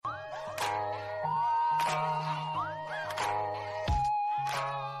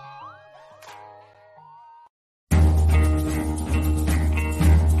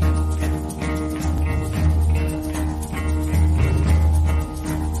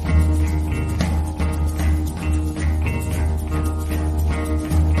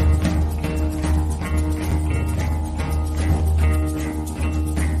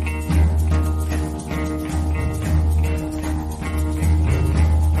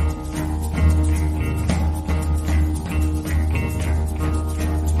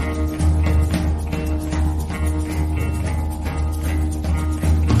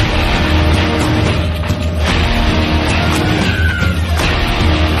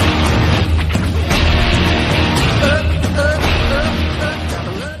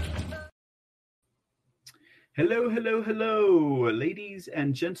Hello, ladies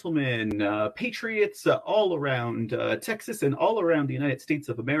and gentlemen, patriots all around Texas and all around the United States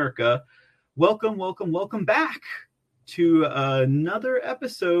of America. Welcome back to another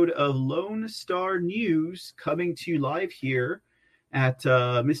episode of Lonestar News, coming to you live here at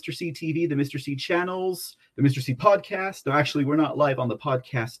Mr. C TV, the Mr. C channels, the Mr. C podcast. No, actually, we're not live on the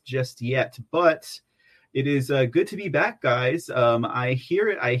podcast just yet, but it is good to be back, guys. I hear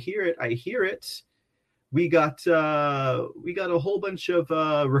it. We got a whole bunch of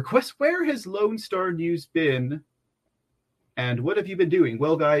requests. Where has Lonestar News been? And what have you been doing?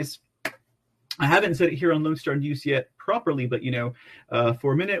 Well, guys, I haven't said it here on Lonestar News yet properly, but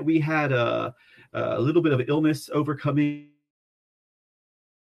for a minute we had a little bit of illness overcoming.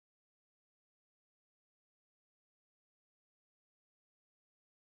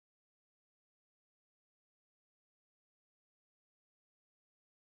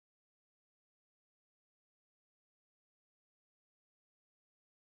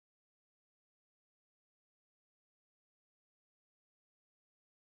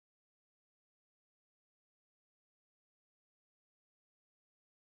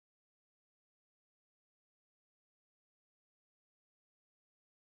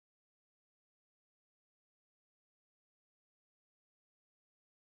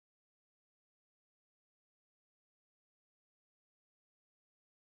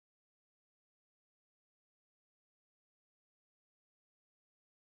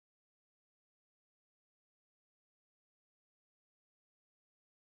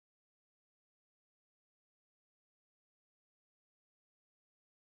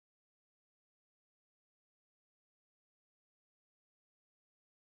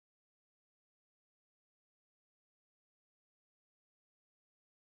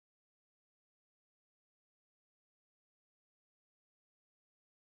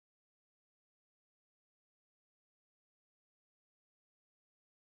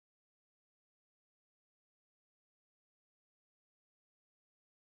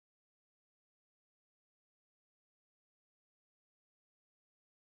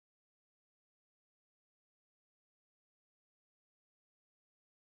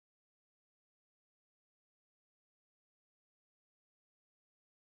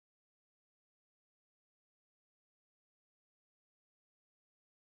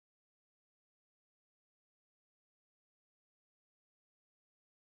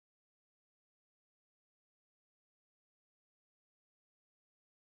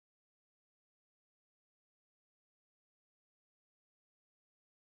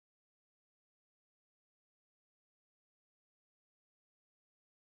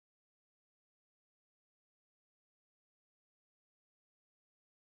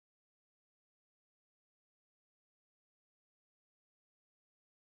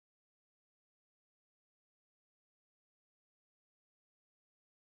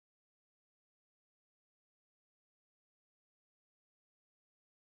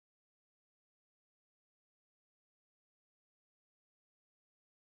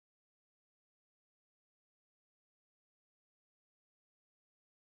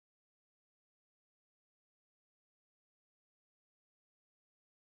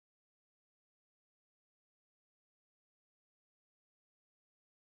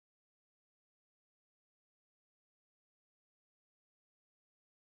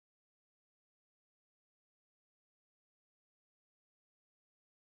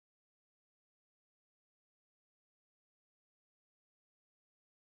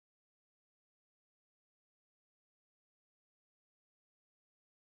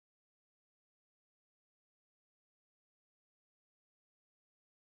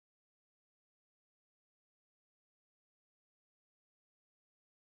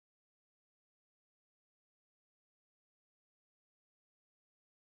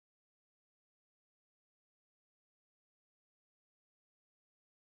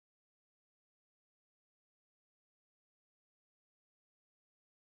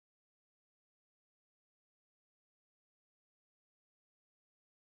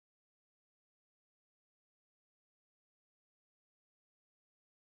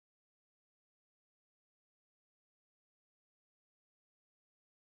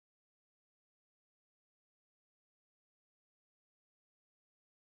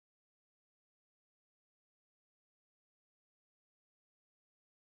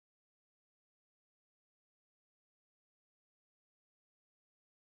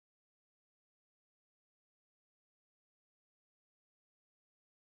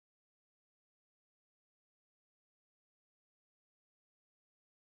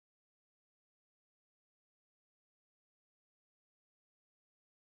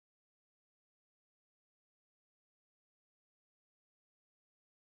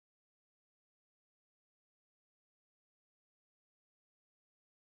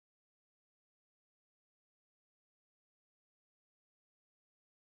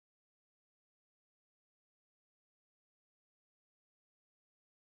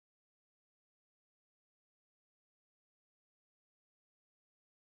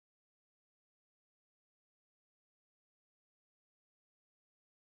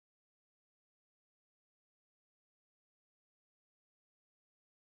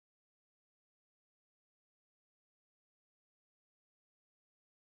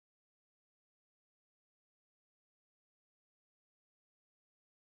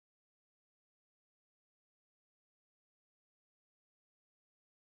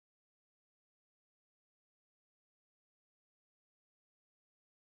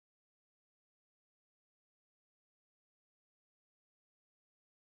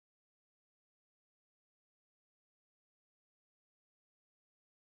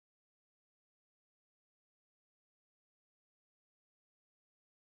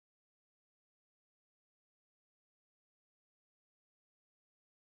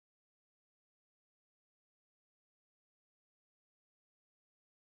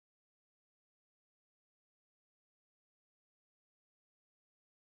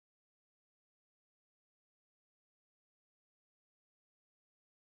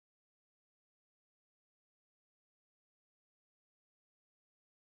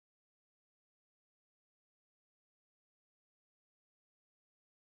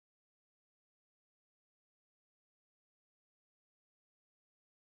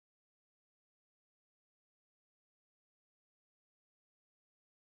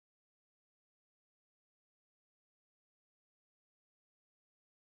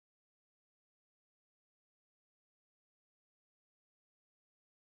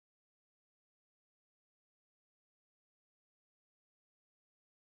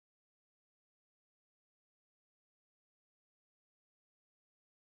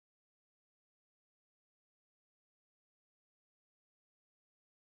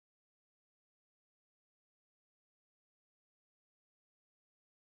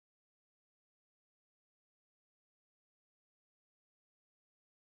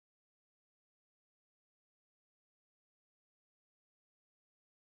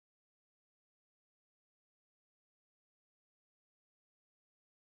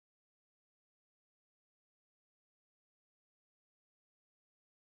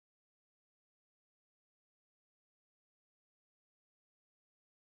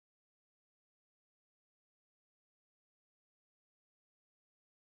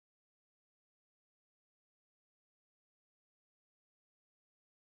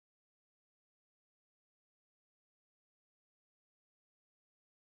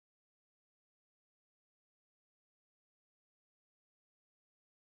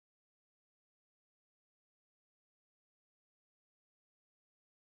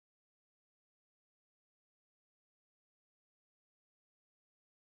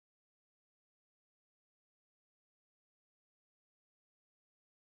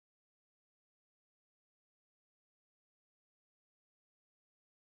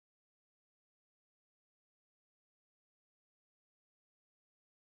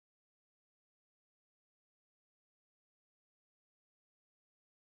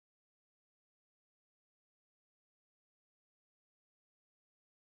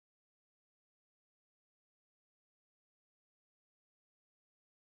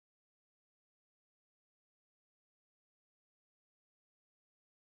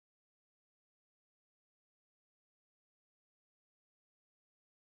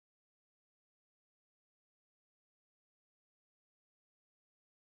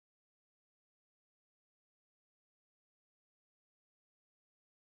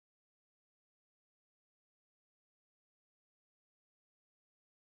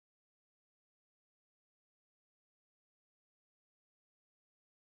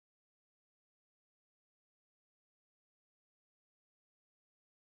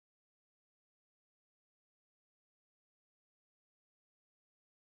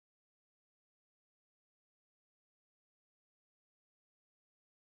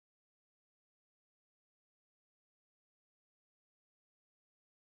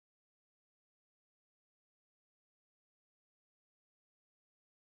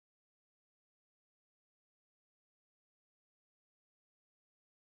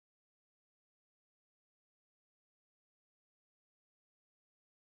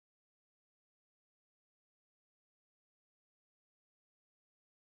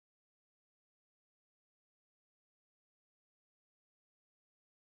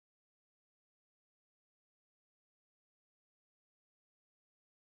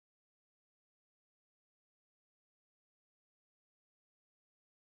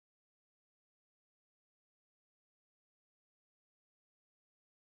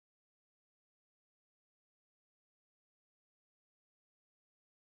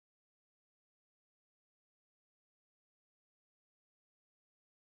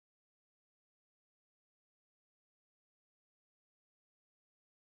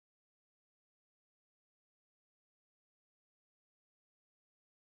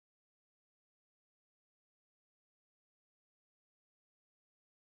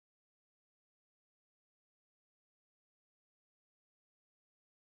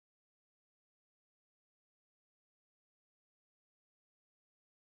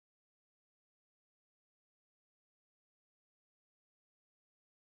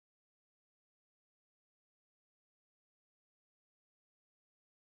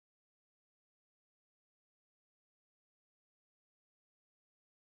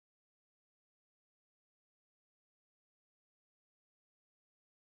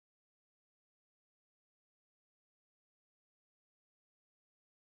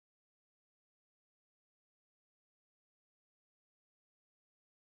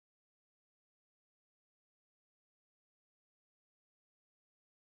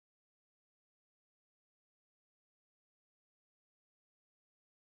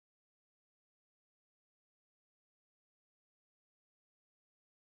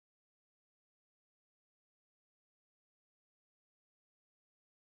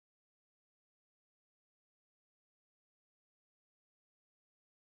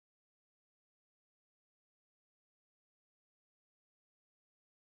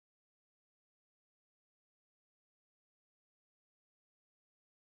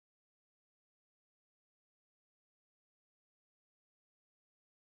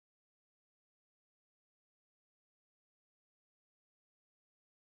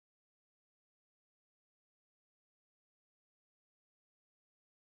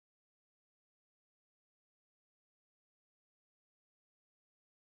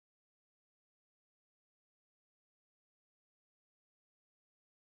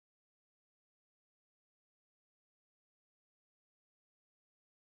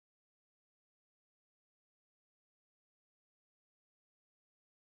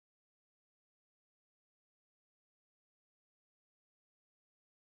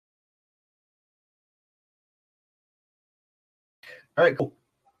 All right, cool.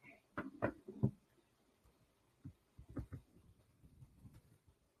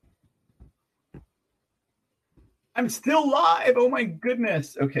 I'm still live. Oh my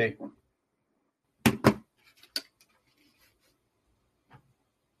goodness. Okay.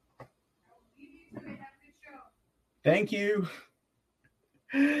 Thank you.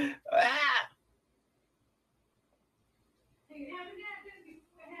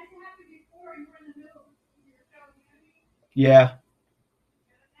 Yeah.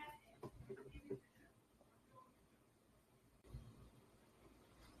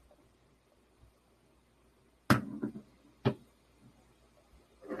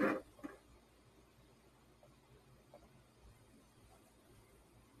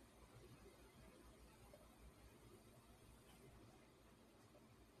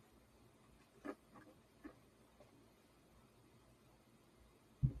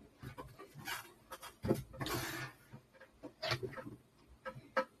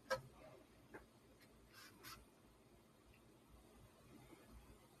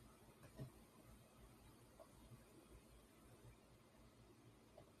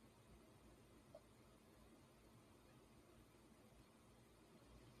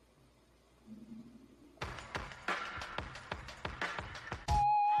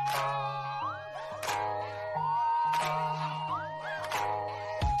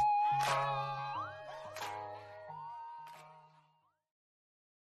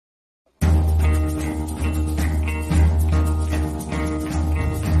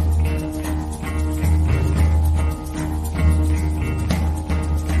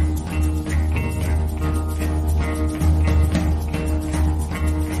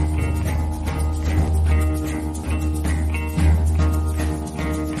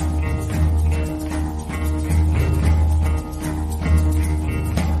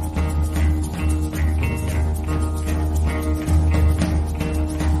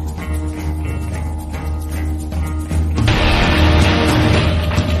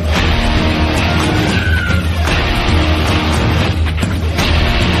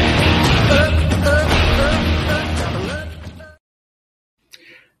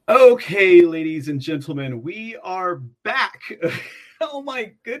 Okay, ladies and gentlemen, we are back. Oh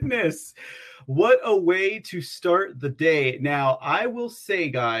my goodness. What a way to start the day. Now, I will say,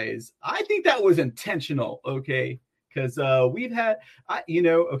 guys, I think that was intentional, okay? Because we've had,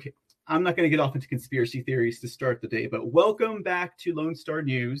 okay, I'm not going to get off into conspiracy theories to start the day, but welcome back to Lonestar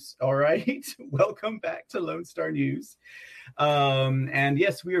News, all right? Welcome back to Lonestar News. And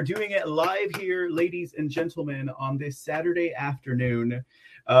yes, we are doing it live here, ladies and gentlemen, on this Saturday afternoon.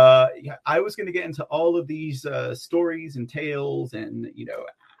 I was going to get into all of these stories and tales and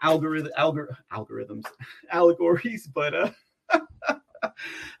algorithms, allegories, but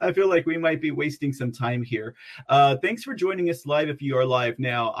I feel like we might be wasting some time here. Thanks for joining us live. If you are live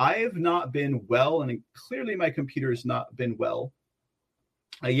now, I have not been well, and clearly my computer has not been well.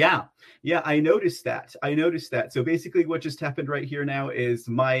 Yeah, I noticed that. So basically what just happened right here now is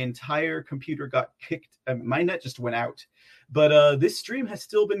my entire computer got kicked. My net just went out. But this stream has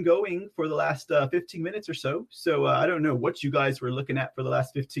still been going for the last 15 minutes or so. So I don't know what you guys were looking at for the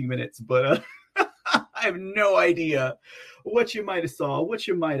last 15 minutes, but I have no idea what you might have saw, what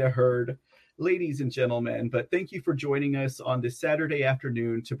you might have heard, ladies and gentlemen. But thank you for joining us on this Saturday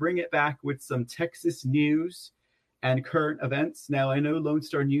afternoon to bring it back with some Texas news and current events. Now, I know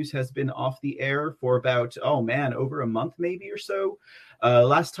Lonestar News has been off the air for about, over a month maybe or so.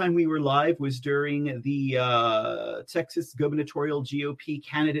 Last time we were live was during the Texas gubernatorial GOP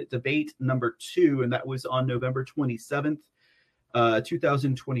candidate debate number 2, and that was on November 27th,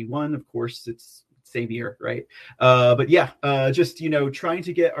 2021. Of course, it's same year, right? But yeah, just, trying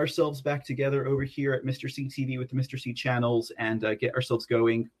to get ourselves back together over here at Mr. C TV with the Mr. C channels and get ourselves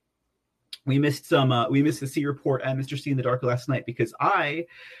going. We missed the C report and Mr. C in the Dark last night because I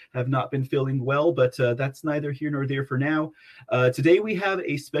have not been feeling well, but that's neither here nor there for now. Today we have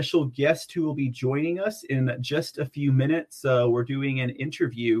a special guest who will be joining us in just a few minutes. We're doing an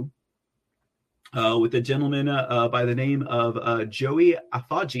interview with a gentleman by the name of Joey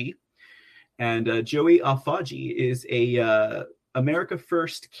Acfalle. And Joey Acfalle is a America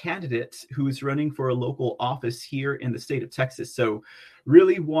First candidate who is running for a local office here in the state of Texas. So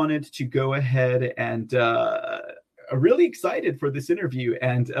really wanted to go ahead and really excited for this interview.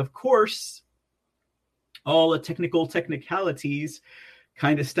 And of course, all the technicalities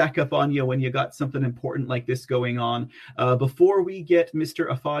kind of stack up on you when you got something important like this going on. Before we get Mr.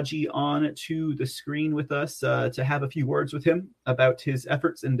 Acfalle on to the screen with us to have a few words with him about his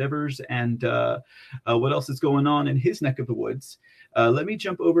efforts, endeavors, and what else is going on in his neck of the woods, let me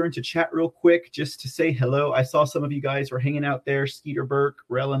jump over into chat real quick just to say hello. I saw some of you guys were hanging out there. Skeeter Burke,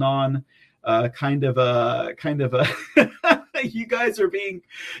 Relanon, kind of you guys are being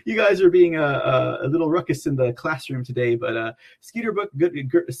a little ruckus in the classroom today. But Skeeter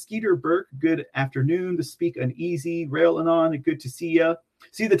Burke, good afternoon. The Speak Uneasy, Relanon, good to see you.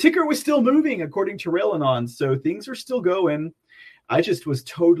 See, the ticker was still moving according to Relanon, so things are still going. I just was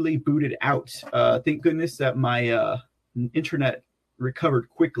totally booted out. Thank goodness that my internet recovered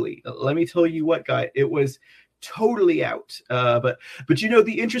quickly. Let me tell you what, guy, it was totally out. But you know,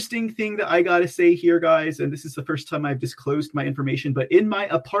 the interesting thing that I gotta say here, guys, and this is the first time I've disclosed my information, but in my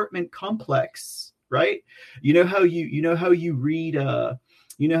apartment complex, right? You know how you read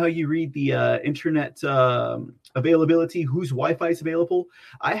the internet availability, whose Wi-Fi is available.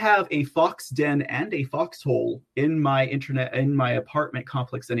 I have a fox den and a foxhole in my apartment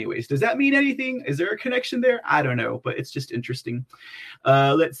complex anyways. Does that mean anything? Is there a connection there? I don't know, but it's just interesting.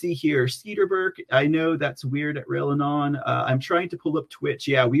 Let's see here. Skeeter Burke, I know that's weird at Relanon. I'm trying to pull up Twitch.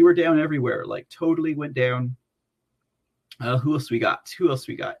 Yeah, we were down everywhere, like totally went down. Who else we got?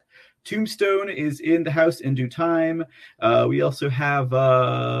 Tombstone is in the house in due time. We also have,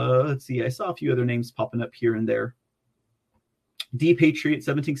 let's see, I saw a few other names popping up here and there. D Patriot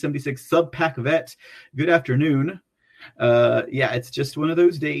 1776, Sub Pack Vet, good afternoon. Yeah, it's just one of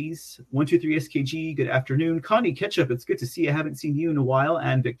those days. 123 SKG, good afternoon. Connie Ketchup, it's good to see you. I haven't seen you in a while.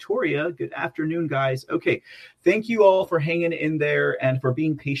 And Victoria, good afternoon, guys. Okay, thank you all for hanging in there and for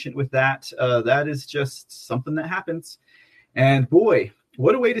being patient with that. That is just something that happens. And boy,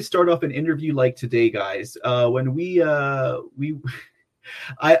 what a way to start off an interview like today, guys. When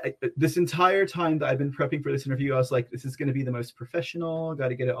this entire time that I've been prepping for this interview, I was like, this is going to be the most professional, got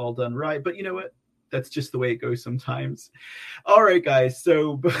to get it all done right. But you know what? That's just the way it goes sometimes. All right, guys.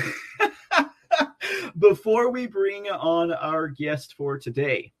 So before we bring on our guest for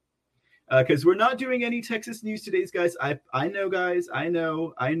today, because we're not doing any Texas news today, guys. I know, guys. I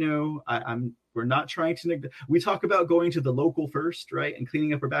know. We're not trying to. We talk about going to the local first, right, and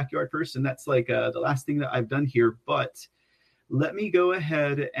cleaning up our backyard first, and that's like the last thing that I've done here. But let me go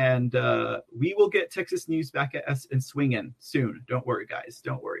ahead and we will get Texas news back at us and swing in soon. Don't worry, guys.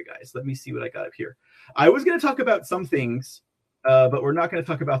 Let me see what I got up here. I was going to talk about some things, but we're not going to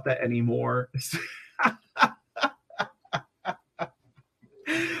talk about that anymore.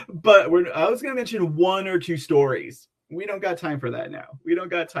 But I was going to mention one or two stories. We don't got time for that now. We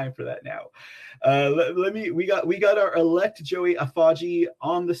got our elect Joey Acfalle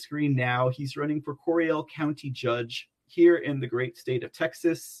on the screen now. He's running for Coryell County Judge here in the great state of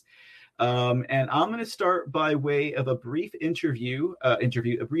Texas. And I'm going to start by way of a brief introduction,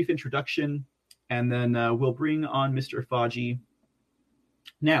 and then we'll bring on Mr. Acfalle.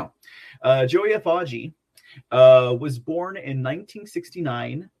 Now, Joey Acfalle was born in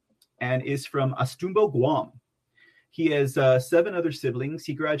 1969 and is from Astumbo, Guam. He has 7 other siblings.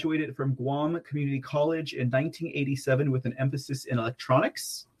 He graduated from Guam Community College in 1987 with an emphasis in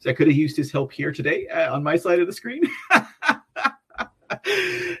electronics. So I could have used his help here today on my side of the screen.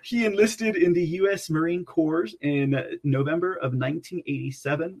 He enlisted in the U.S. Marine Corps in November of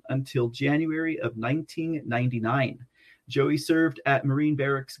 1987 until January of 1999. Joey served at Marine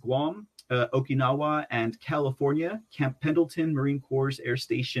Barracks Guam, Okinawa, and California, Camp Pendleton, Marine Corps Air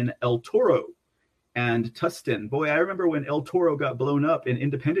Station El Toro, and Tustin. Boy, I remember when El Toro got blown up in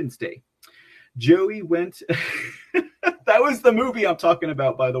Independence Day. Joey went... That was the movie I'm talking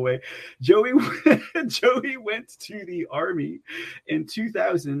about, by the way. Joey went to the Army in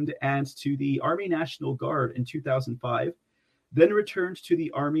 2000 and to the Army National Guard in 2005, then returned to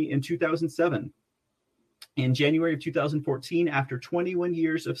the Army in 2007. In January of 2014, after 21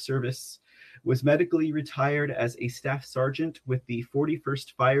 years of service, was medically retired as a staff sergeant with the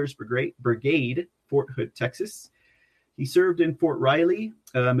 41st Fires Brigade, Fort Hood, Texas. He served in Fort Riley,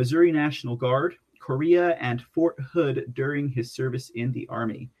 Missouri National Guard, Korea, and Fort Hood during his service in the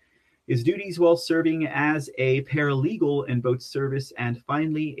Army. His duties while serving as a paralegal in both service and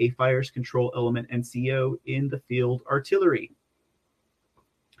finally a fires control element NCO in the field artillery.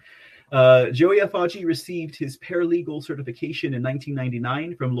 Joey Acfalle received his paralegal certification in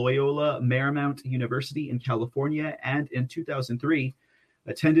 1999 from Loyola Marymount University in California, and in 2003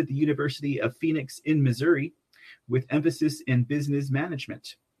 attended the University of Phoenix in Missouri with emphasis in business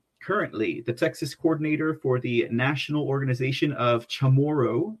management. Currently, the Texas coordinator for the National Organization of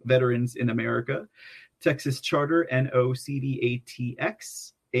Chamorro Veterans in America, Texas Charter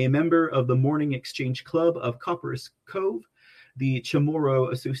NOCBATX, a member of the Morning Exchange Club of Copperas Cove, the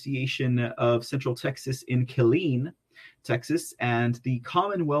Chamorro Association of Central Texas in Killeen, Texas, and the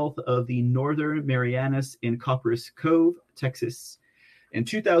Commonwealth of the Northern Marianas in Copperas Cove, Texas. In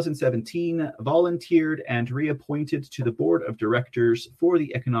 2017, volunteered and reappointed to the Board of Directors for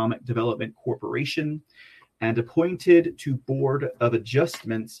the Economic Development Corporation, and appointed to Board of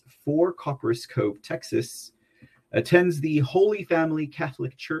Adjustments for Copperas Cove, Texas. Attends the Holy Family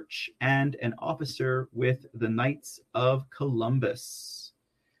Catholic Church, and an officer with the Knights of Columbus.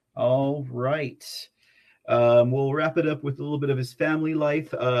 All right. We'll wrap it up with a little bit of his family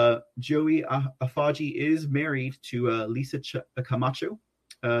life. Joey Acfalle is married to Lisa Camacho,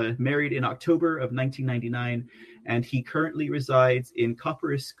 married in October of 1999, and he currently resides in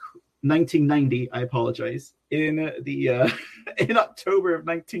Copperas 1990. I apologize. In October of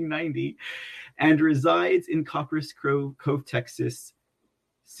 1990, and resides in Copperas Cove, Texas,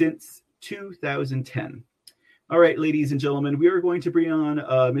 since 2010. All right, ladies and gentlemen, we are going to bring on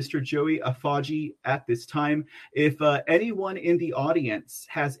Mr. Joey Acfalle at this time. If anyone in the audience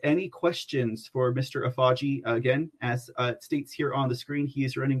has any questions for Mr. Acfalle, again, as it states here on the screen, he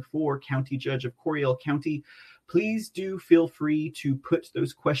is running for County Judge of Coryell County. Please do feel free to put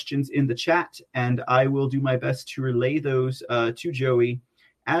those questions in the chat, and I will do my best to relay those to Joey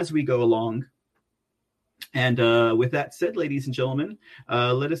as we go along. And with that said, ladies and gentlemen,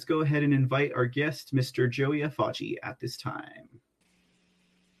 let us go ahead and invite our guest, Mr. Joey Acfalle, at this time.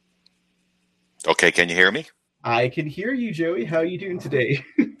 Okay, can you hear me? I can hear you, Joey. How are you doing today?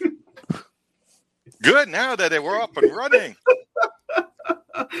 Good, now that we're up and running.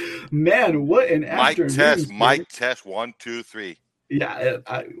 Man, what an afternoon. Mic test, 1, 2, 3. Yeah,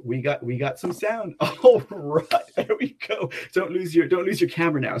 we got some sound. All right, there we go. Don't lose your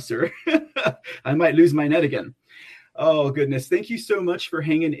camera now, sir. I might lose my net again. Oh goodness, thank you so much for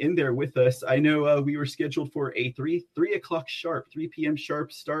hanging in there with us. I know we were scheduled for a 3 o'clock sharp, 3 p.m.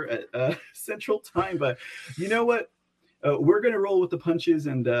 sharp start at Central Time, but you know what? We're gonna roll with the punches,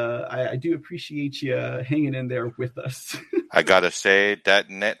 and I do appreciate you hanging in there with us. I gotta say that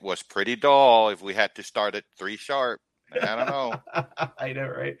net was pretty dull. If we had to start at 3 sharp. I don't know. I know,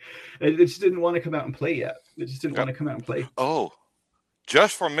 right? It just didn't want to come out and play yet. It just didn't want to come out and play. Oh,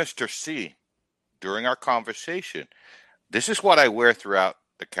 just for Mr. C, during our conversation, this is what I wear throughout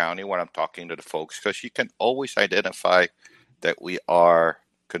the county when I'm talking to the folks, because you can always identify that we are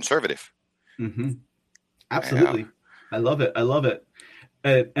conservative. Mm-hmm. Absolutely. I love it. I love it.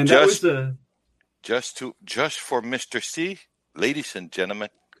 And just, that was just for Mr. C, ladies and gentlemen,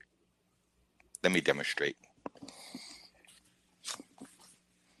 let me demonstrate.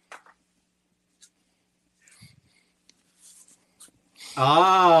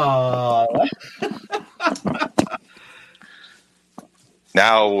 Ah.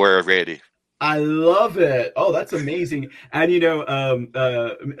 Now we're ready. I love it. Oh, that's amazing. And Mr.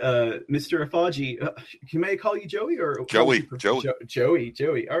 Acfalle, can I call you Joey or Joey?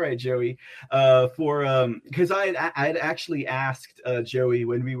 Joey. All right, Joey. Because I'd actually asked Joey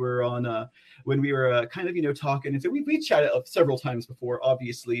when we were on kind of talking, and so we chatted several times before,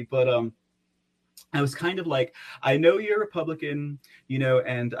 obviously, but I was kind of like, I know you're Republican,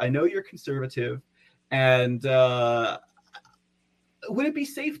 and I know you're conservative, and would it be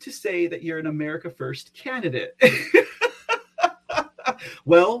safe to say that you're an America First candidate?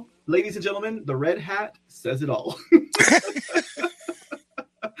 Well, ladies and gentlemen, the red hat says it all.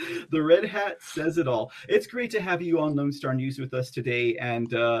 The red hat says it all. It's great to have you on Lonestar News with us today, and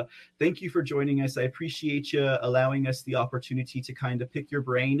thank you for joining us. I appreciate you allowing us the opportunity to kind of pick your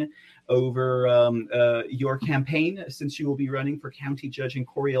brain over your campaign, since you will be running for county judge in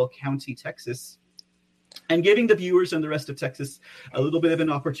Coryell County, Texas, and giving the viewers and the rest of Texas a little bit of an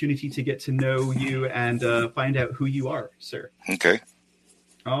opportunity to get to know you and find out who you are, sir. Okay.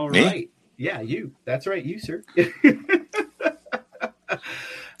 All Me? right. Yeah, you. That's right, you, sir.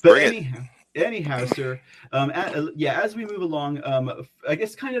 But anyhow, sir, as we move along, I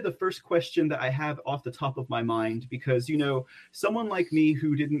guess kind of the first question that I have off the top of my mind, because, someone like me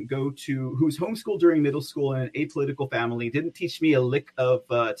who's homeschooled during middle school in an apolitical family, didn't teach me a lick of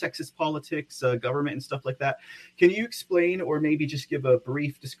Texas politics, government and stuff like that. Can you explain, or maybe just give a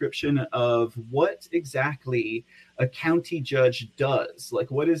brief description of what exactly a county judge does?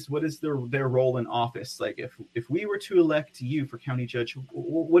 Like, what is their role in office? Like, if we were to elect you for county judge,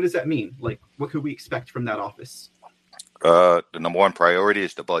 what does that mean? Like, what could we expect from that office? The number one priority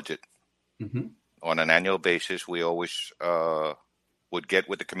is the budget. Mm-hmm. On an annual basis, we always would get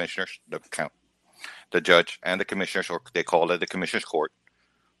with the commissioners, the judge and the commissioners, or they call it the commissioners court,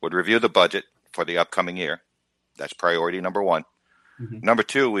 would review the budget for the upcoming year. That's priority number one. Mm-hmm. Number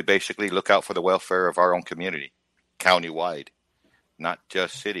two, we basically look out for the welfare of our own community, countywide, not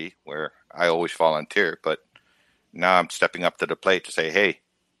just city, where I always volunteer, but now I'm stepping up to the plate to say, hey,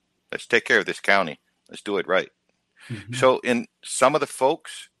 let's take care of this county. Let's do it right. Mm-hmm. So in some of the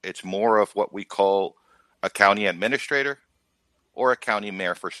folks, it's more of what we call a county administrator or a county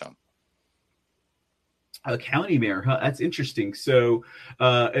mayor for some. A county mayor, huh? That's interesting. So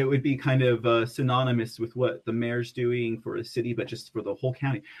it would be kind of synonymous with what the mayor's doing for a city, but just for the whole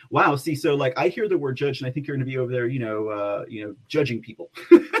county. Wow. See, so like I hear the word judge, and I think you're going to be over there, judging people.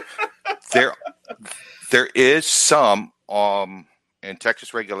 There is some in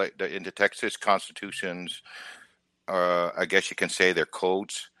Texas in the Texas constitutions. I guess you can say they're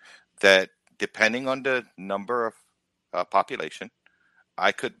codes that, depending on the number of population,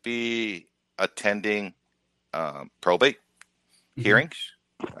 I could be attending probate hearings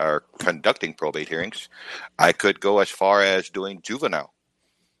or conducting probate hearings. I could go as far as doing juvenile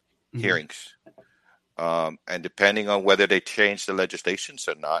hearings. And depending on whether they change the legislations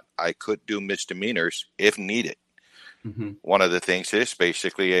or not, I could do misdemeanors if needed. Mm-hmm. One of the things is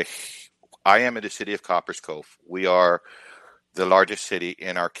basically, I am in the city of Coppers Cove. We are the largest city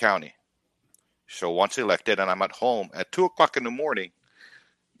in our county. So once elected and I'm at home at 2 o'clock in the morning,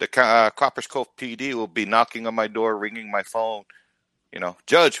 the Coppers Cove PD will be knocking on my door, ringing my phone.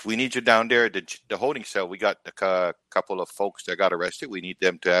 Judge, we need you down there at the holding cell. We got a couple of folks that got arrested. We need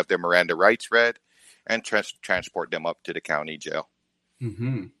them to have their Miranda rights read and transport them up to the county jail.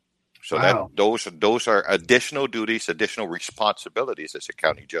 Mm-hmm. So wow. those are additional duties, additional responsibilities as a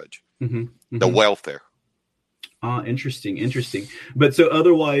county judge. Mm-hmm. Mm-hmm. The welfare. Interesting. But so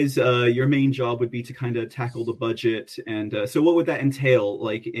otherwise, your main job would be to kind of tackle the budget. And so what would that entail?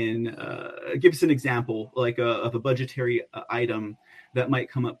 Like give us an example, like of a budgetary item that might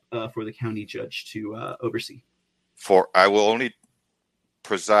come up for the county judge to oversee. I will only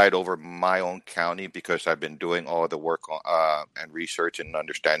preside over my own county because I've been doing all the work and research and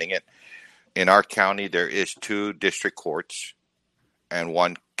understanding it. In our county, there is 2 district courts and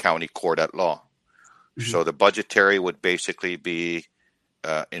 1 county court at law. Mm-hmm. So the budgetary would basically be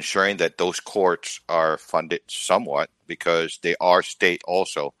ensuring that those courts are funded somewhat, because they are state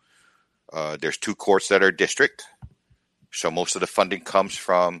also. There's 2 courts that are district. So most of the funding comes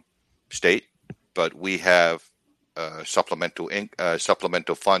from state, but we have supplemental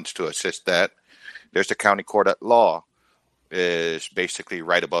funds to assist that. There's the county court at law, is basically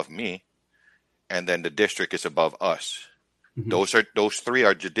right above me, and then the district is above us. Mm-hmm. Those 3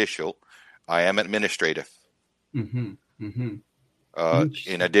 are judicial. I am administrative. Mm-hmm. Mm-hmm.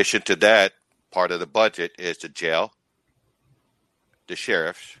 In addition to that, part of the budget is the jail, the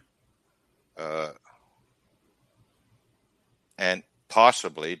sheriffs, and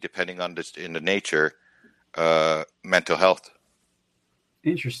possibly, depending on in the nature, mental health.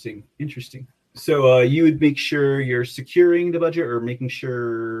 Interesting. So you would make sure you're securing the budget, or making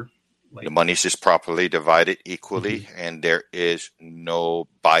sure the money is properly divided equally, and there is no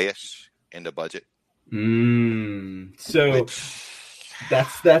bias in the budget. So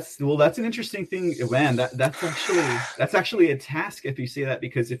that's an interesting thing, man. That's actually a task, if you say that,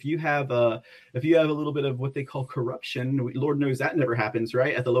 because if you have a little bit of what they call corruption, Lord knows that never happens,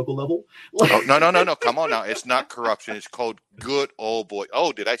 right, at the local level. Oh, no, come on now. It's not corruption. It's called good old boy.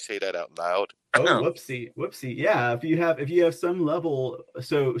 Oh, did I say that out loud? Oh, whoopsie. Yeah, if you have some level,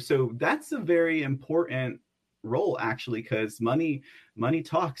 so that's a very important role, actually, because money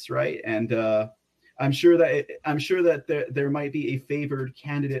talks, right? And I'm sure that there might be a favored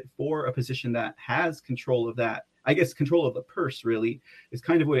candidate for a position that has control of that. I guess control of the purse really is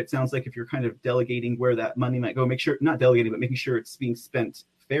kind of what it sounds like, if you're kind of delegating where that money might go. Not delegating, but making sure it's being spent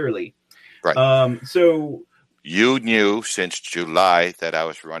fairly. Right. So you knew since July that I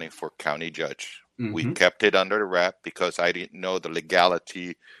was running for county judge. Mm-hmm. We kept it under the wrap because I didn't know the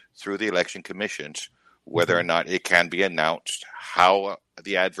legality through the election commissions, whether or not it can be announced, how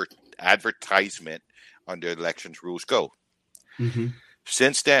the advertisement under elections rules go. Mm-hmm.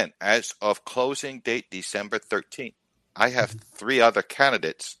 Since then, as of closing date December 13th, I have 3 other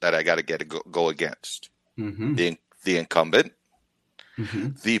candidates that I got to go against. Mm-hmm. The incumbent,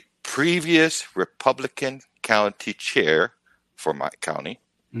 the previous Republican county chair for my county.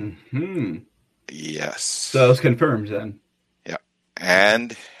 Mm-hmm. Yes. So it's confirmed then. Yeah.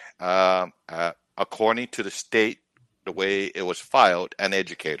 And according to the state, the way it was filed, an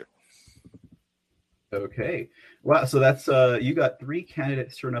educator. Okay. Wow. So that's you got 3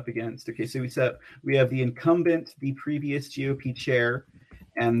 candidates to run up against. Okay. So we have the incumbent, the previous GOP chair,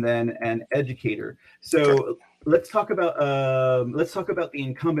 and then an educator. So let's talk about the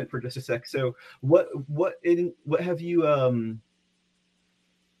incumbent for just a sec. So what have you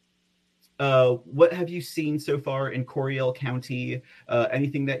what have you seen so far in Coryell County?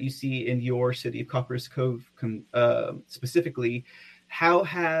 Anything that you see in your city of Copper's Cove specifically? How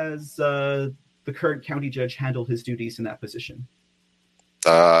has the current county judge handled his duties in that position?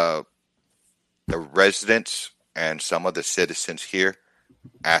 Uh, the residents and some of the citizens here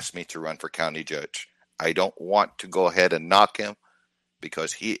asked me to run for county judge. I don't want to go ahead and knock him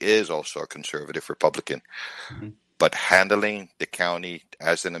because he is also a conservative Republican. Mm-hmm. But handling the county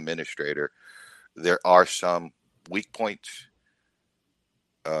as an administrator, there are some weak points.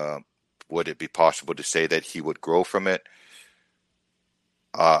 Would it be possible to say that he would grow from it?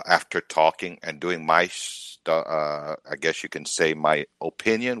 After talking and doing my I guess you can say my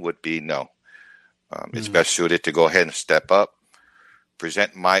opinion would be no. It's best suited to go ahead and step up,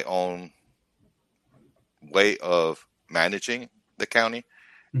 present my own way of managing the county,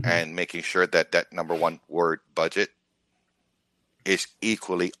 and making sure that that number one word budget is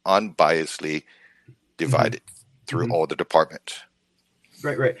equally unbiasedly divided through all the departments.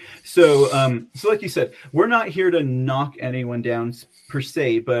 Right. So like you said, we're not here to knock anyone down per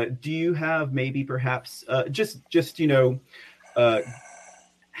se, but do you have maybe perhaps just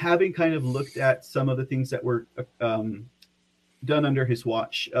having kind of looked at some of the things that were done under his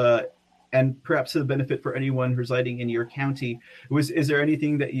watch, and perhaps the benefit for anyone residing in your county, is there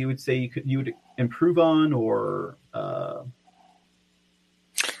anything that you would say you would improve on, or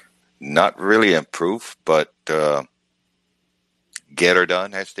not really improve, but get her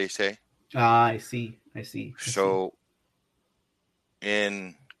done, as they say. I see. So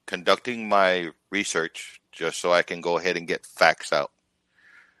in conducting my research, just so I can go ahead and get facts out,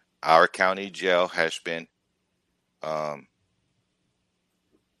 our county jail has been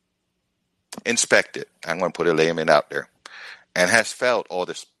inspected. I'm going to put a layman out there, and has failed all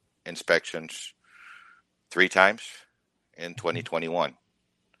the inspections 3 times in 2021.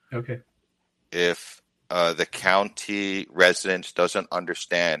 Okay. If the county residents doesn't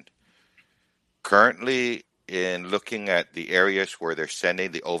understand, currently in looking at the areas where they're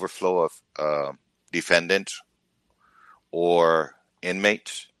sending the overflow of defendants or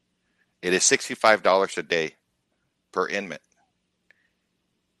inmates, it is $65 a day per inmate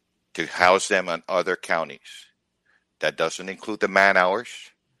to house them in other counties. That doesn't include the man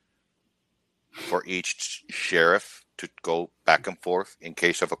hours for each sheriff to go back and forth in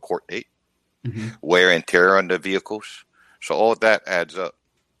case of a court date, wear and tear on the vehicles. So all that adds up.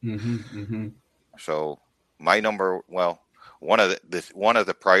 So my one of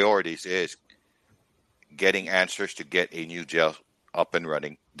the priorities is getting answers to get a new jail up and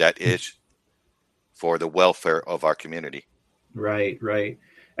running that is for the welfare of our community. Right.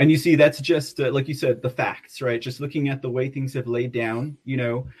 And you see, that's just like you said, the facts, right? Just looking at the way things have laid down,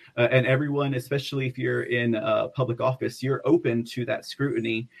 and everyone, especially if you're in public office, you're open to that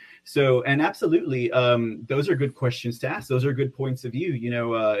scrutiny. So, and absolutely, those are good questions to ask. Those are good points of view.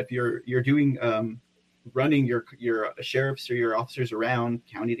 If you're doing running your sheriffs or your officers around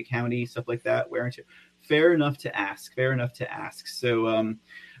county to county, stuff like that, fair enough to ask. So,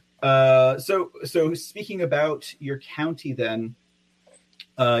 so speaking about your county, then.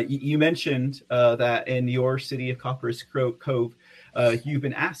 You mentioned that in your city of Copper's Cove, you've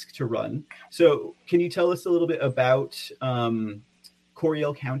been asked to run. So can you tell us a little bit about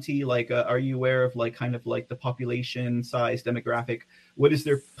Coryell County? Like, are you aware of kind of the population size, demographic? What is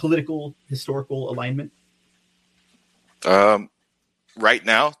their political, historical alignment? Right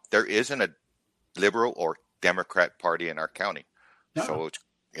now, there isn't a liberal or Democrat party in our county. So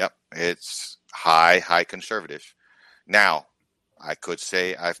it's high conservative. Now, I could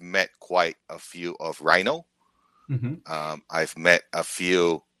say I've met quite a few of Rhino. I've met a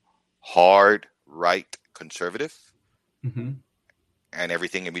few hard right conservative, and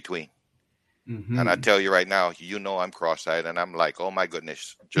everything in between. And I tell you right now, I'm cross-eyed, and I'm like, oh my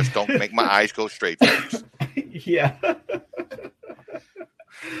goodness, just don't make my eyes go straight, folks. Yeah.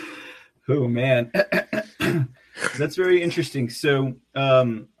 Oh man, that's very interesting. So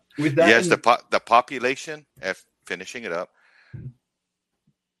with that, yes, the population. Finishing it up.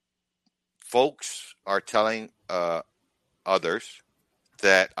 Folks are telling others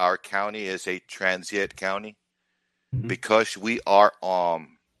that our county is a transient county because we are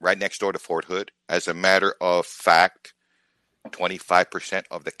right next door to Fort Hood. As a matter of fact, 25%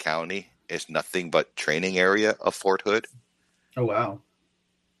 of the county is nothing but training area of Fort Hood. Oh, wow.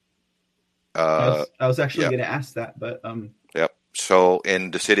 I was actually going to ask that, but Yep. So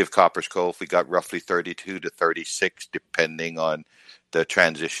in the city of Copper's Cove, we got roughly 32 to 36, depending on the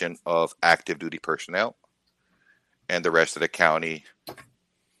transition of active duty personnel. and the rest of the county,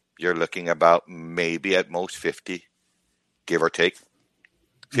 you're looking about maybe at most 50, give or take,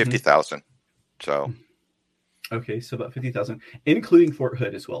 50,000. So, okay, so about 50,000, including Fort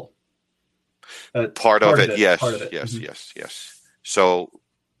Hood as well. Part of it, yes, part of it. yes. So,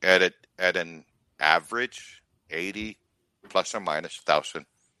 at an average, 80 plus or minus 1,000.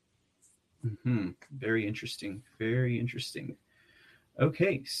 Very interesting. Very interesting.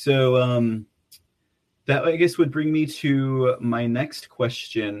 Okay, so that I guess would bring me to my next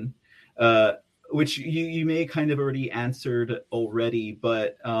question, which you may kind of already answered already,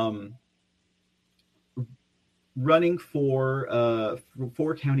 but running for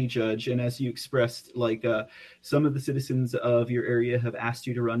county judge, and as you expressed, like some of the citizens of your area have asked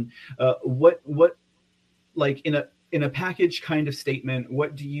you to run. What like in a package kind of statement,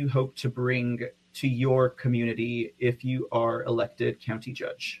 what do you hope to bring to your community if you are elected county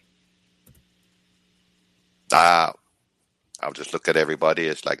judge? I'll just look at everybody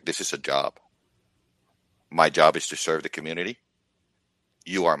as like, this is a job. My job is to serve the community.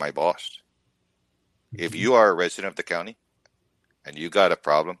 You are my boss. If you are a resident of the county and you got a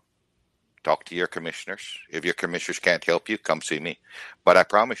problem, talk to your commissioners. If your commissioners can't help you, come see me. But I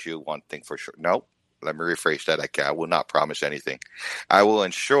promise you one thing for sure. No, let me rephrase that. I will not promise anything. I will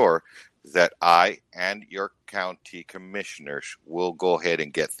ensure that I and your county commissioners will go ahead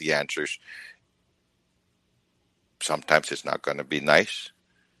and get the answers. Sometimes it's not going to be nice.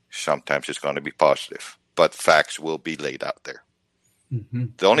 Sometimes it's going to be positive. But facts will be laid out there.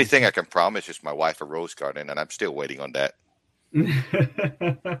 The only thing I can promise is my wife a rose garden, and I'm still waiting on that.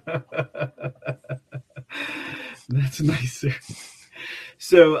 That's nicer.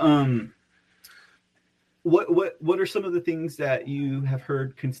 So, what are some of the things that you have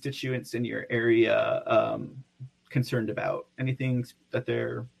heard constituents in your area concerned about? Anything that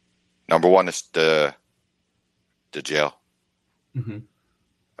they're... Number one is the jail.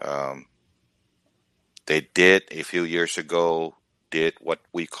 They did a few years ago did what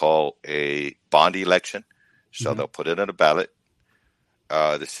we call a bond election. So they'll put it in a ballot.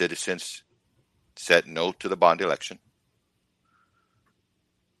 The citizens said no to the bond election.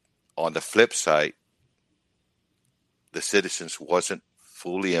 On the flip side, the citizens wasn't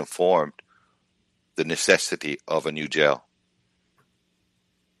fully informed the necessity of a new jail.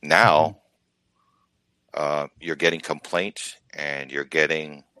 Now, you're getting complaints and you're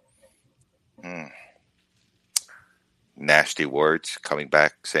getting nasty words coming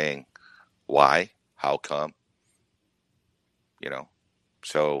back saying, why? How come?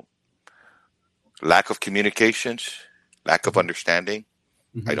 So lack of communications, lack of understanding.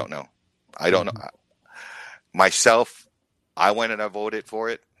 I don't know. Myself, I went and I voted for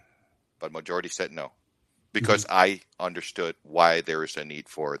it, but majority said no, because I understood why there is a need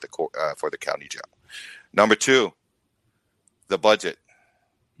for the county jail. Number two, the budget.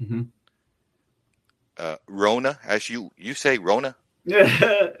 Rona, as you say, Rona.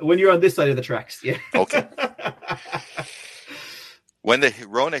 When you're on this side of the tracks, yeah. Okay. When the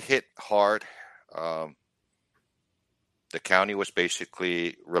Rona hit hard, the county was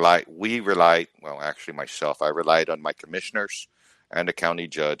basically myself, I relied on my commissioners and the county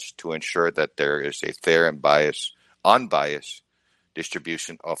judge to ensure that there is a fair and unbiased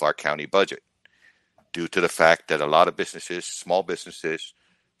distribution of our county budget, due to the fact that a lot of businesses, small businesses,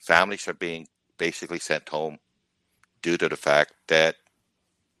 families are being basically sent home due to the fact that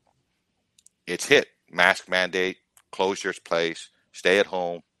it's hit. Mask mandate, closures place, stay at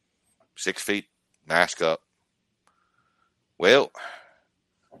home, 6 feet, mask up. Well,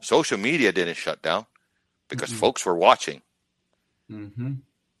 social media didn't shut down because folks were watching.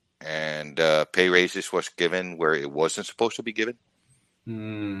 And pay raises was given where it wasn't supposed to be given.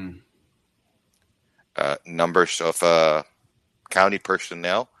 Numbers of county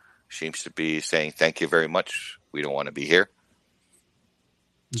personnel seems to be saying, thank you very much. We don't want to be here.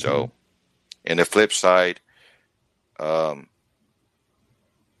 So, in the flip side, the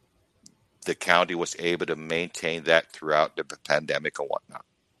county was able to maintain that throughout the pandemic and whatnot.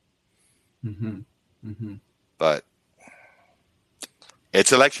 But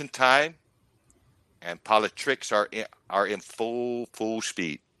it's election time, and politics are in full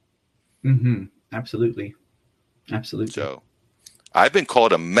speed. Absolutely. So, I've been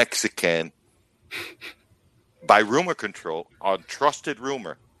called a Mexican by rumor control, a trusted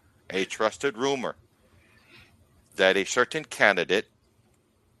rumor that a certain candidate,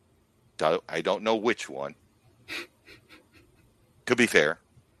 I don't know which one, to be fair,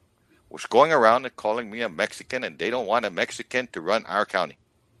 was going around and calling me a Mexican, and they don't want a Mexican to run our county.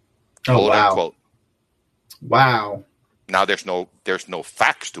 Quote unquote. Wow. Now there's no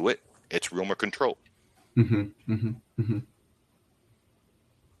facts to it. It's rumor control. Mm-hmm, mm-hmm, mm-hmm.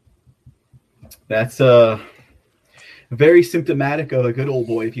 That's very symptomatic of a good old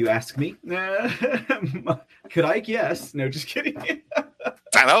boy, if you ask me. Could I guess? No, just kidding.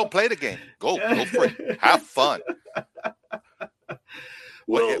 I know, play the game. Go for it. Have fun.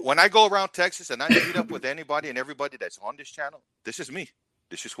 Well, When I go around Texas and I meet up with anybody and everybody that's on this channel, this is me.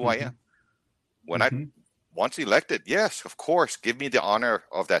 This is who I mm-hmm, am. When I mm-hmm, once elected, yes, of course, give me the honor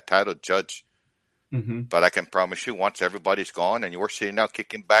of that title, judge. mm-hmm, But I can promise you, once everybody's gone and you're sitting out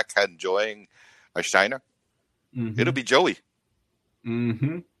kicking back, enjoying a Steiner, mm-hmm, it'll be Joey.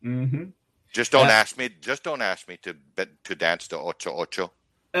 mm-hmm, mm-hmm. Just don't ask me. Just don't ask me to dance the ocho ocho.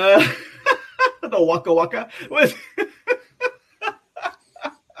 Uh, the Waka Waka was.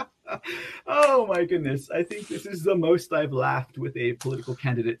 Oh my goodness! I think this is the most I've laughed with a political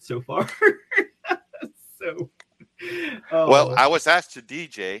candidate so far. So, Well, oh, I was asked to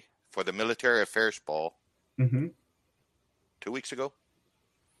DJ for the military affairs ball mm-hmm, 2 weeks ago,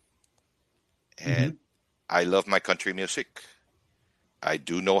 mm-hmm. and I love my country music. I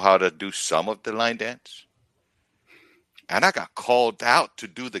do know how to do some of the line dance, and I got called out to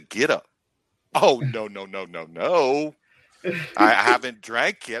do the get up. Oh no no no no no! I haven't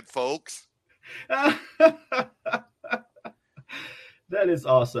drank yet, folks. That is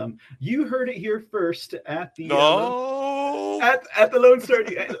awesome. You heard it here first at the No. at the Lone Star. Let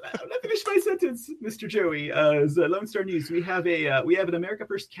me finish my sentence, Mr. Joey. The Lone Star News. We have an America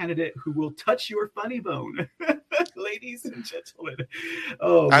First candidate who will touch your funny bone, ladies and gentlemen.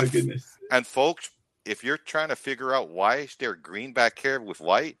 Oh my And goodness. and folks, if you're trying to figure out why is there green back here with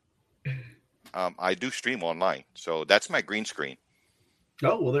white, I do stream online, so that's my green screen.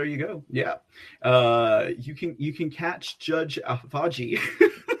 Oh well, there you go. Yeah, you can catch Judge Afaji.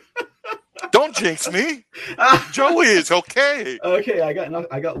 Don't jinx me. Joey is okay. Okay,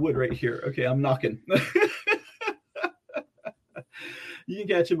 I got wood right here. Okay, I'm knocking. You can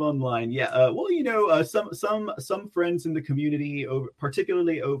catch him online. Yeah. Well, some friends in the community,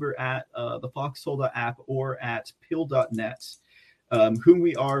 particularly over at the Foxhole app or at pill.net, whom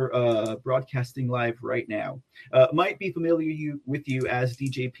we are broadcasting live right now, might be familiar with you as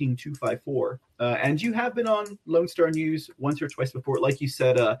DJ Ping 254. And you have been on Lone Star News once or twice before. Like you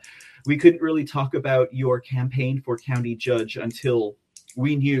said, we couldn't really talk about your campaign for county judge until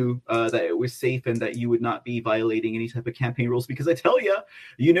we knew that it was safe and that you would not be violating any type of campaign rules. Because I tell you,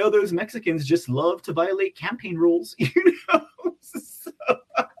 those Mexicans just love to violate campaign rules. So,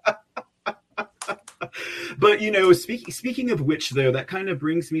 but speaking of which, though, that kind of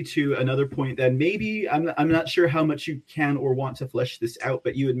brings me to another point that maybe I'm not sure how much you can or want to flesh this out.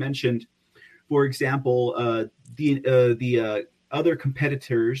 But you had mentioned, for example, the other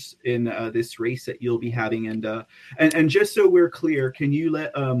competitors in this race that you'll be having, and just so we're clear, can you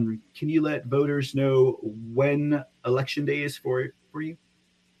let voters know when election day is for you?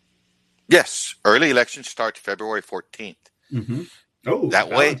 Yes, early elections start February 14th. Mm-hmm. Oh, That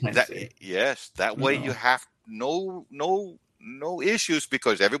way, Valentine's Day. yes, that way you Oh. have no issues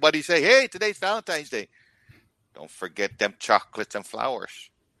because everybody say, "Hey, today's Valentine's Day." Don't forget them chocolates and flowers.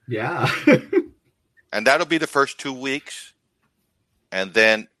 Yeah. And that'll be the first 2 weeks, and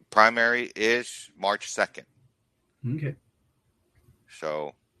then primary is March 2nd. Okay.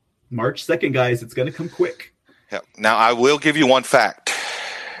 So March 2nd, guys. It's going to come quick. yeah. Now I will give you one fact.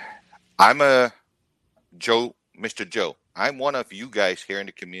 I'm a Mr. Joe. I'm one of you guys here in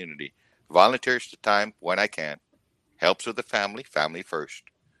the community. Volunteers the time when I can. Helps with the family first.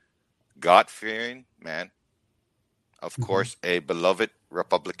 God-fearing man. Of course, a beloved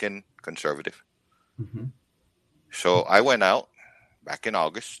Republican conservative. Mm-hmm. So I went out back in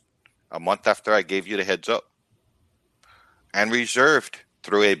August, a month after I gave you the heads up, and reserved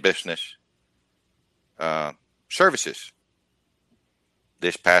through a business services.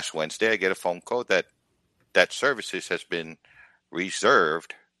 This past Wednesday, I get a phone call that services has been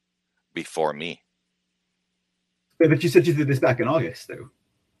reserved before me. But you said you did this back in August, though.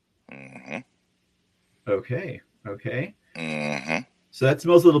 Mm-hmm. Okay. Mm-hmm. So that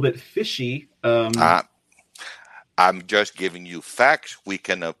smells a little bit fishy. I'm just giving you facts. We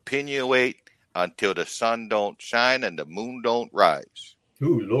can opinionate until the sun don't shine and the moon don't rise.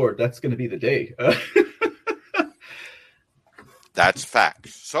 Ooh, Lord, that's going to be the day. That's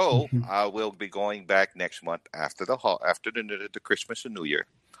facts. So I will be going back next month after the Christmas and New Year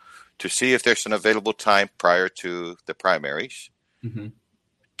to see if there's an available time prior to the primaries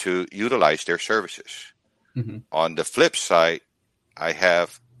to utilize their services. Mm-hmm. On the flip side, I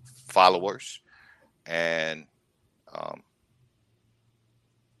have followers and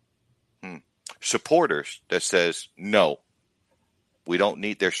supporters that says, no, we don't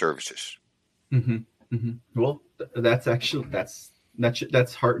need their services. Mm-hmm. Well, that's actually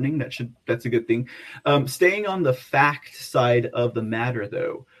that's heartening. That's a good thing. Staying on the fact side of the matter,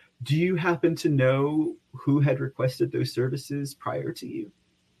 though, do you happen to know who had requested those services prior to you?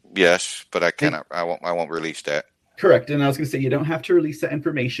 Yes, but I And cannot. I won't release that. correct. And I was going to say you don't have to release that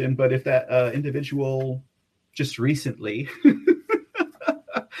information, but if that individual just recently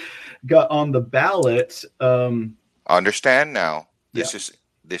got on the ballot, Understand now. yeah.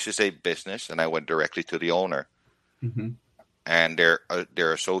 This is a business, and I went directly to the owner Mm-hmm. and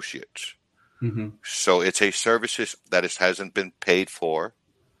their associates. Mm-hmm. So it's a services that hasn't been paid for,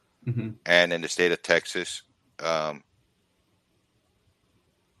 Mm-hmm. and in the state of Texas,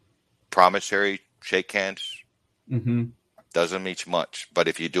 promissory shake hands Mm-hmm. doesn't mean much. But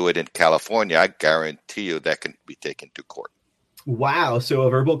if you do it in California, I guarantee you that can be taken to court. Wow. So a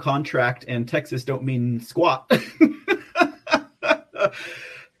verbal contract and Texas don't mean squat.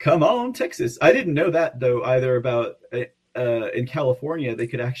 Come on, Texas. I didn't know that though either about in California they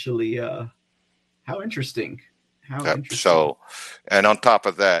could actually how interesting. How interesting. So, and on top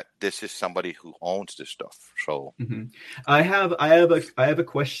of that, this is somebody who owns this stuff. So I have a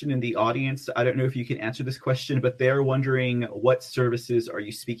question in the audience. I don't know if you can answer this question, but they're wondering what services are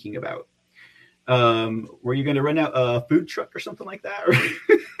you speaking about? Were you going to rent out a food truck or something like that?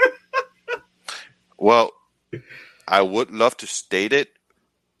 well, I would love to state it,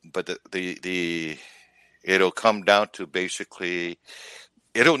 but the it'll come down to basically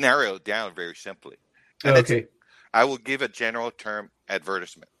it'll narrow it down very simply. And okay. I will give a general term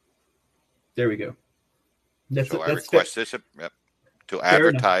advertisement. There we go. I request this to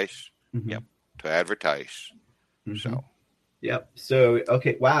advertise. Yep, to advertise. So. Yep. So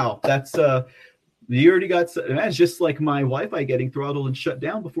okay. Wow. That's you already got. That's just like my Wi-Fi getting throttled and shut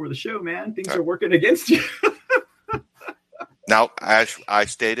down before the show. Man, things are working against you. Now, as I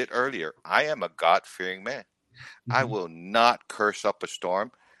stated earlier, I am a God-fearing man. I will not curse up a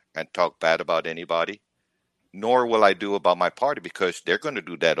storm and talk bad about anybody, nor will I do about my party because they're going to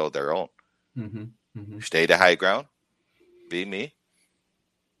do that on their own. Stay the high ground. Be me.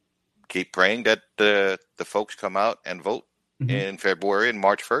 Keep praying that the folks come out and vote in February and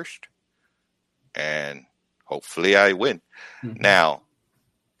March 1st. And hopefully I win. Now,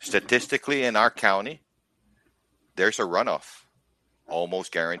 statistically in our county, there's a runoff.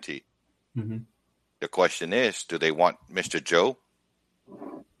 Almost guaranteed. The question is, do they want Mr. Joe,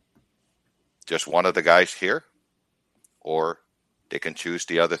 just one of the guys here, or they can choose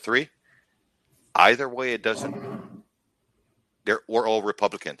the other three? Either way, it doesn't. We're all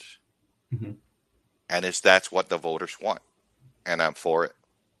Republicans. And that's what the voters want. And I'm for it.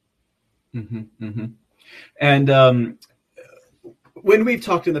 And when we've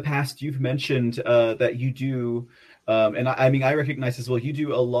talked in the past, you've mentioned that you do, and I mean, I recognize as well, you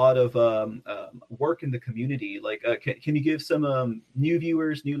do a lot of work in the community. Like, can you give some new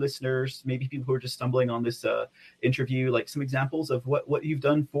viewers, new listeners, maybe people who are just stumbling on this interview, like some examples of what you've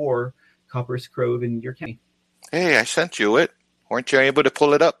done for Copperas Cove in your county? Hey, I sent you it. Weren't you able to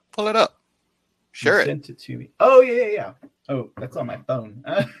pull it up? Pull it up. Share it. Sent it to me. Oh, yeah. Oh, that's on my phone.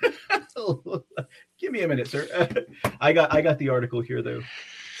 Give me a minute, sir. I got the article here, though.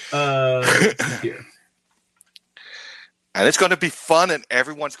 Here. And it's going to be fun, and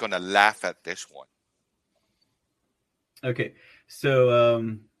everyone's going to laugh at this one. Okay,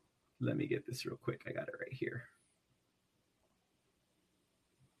 so let me get this real quick. I got it right here.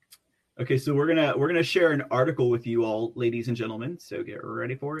 Okay, so we're gonna share an article with you all, ladies and gentlemen. So get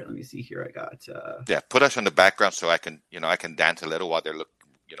ready for it. Let me see here. I got put us on the background so I can dance a little while they're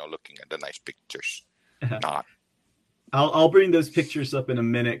looking at the nice pictures. Not. I'll bring those pictures up in a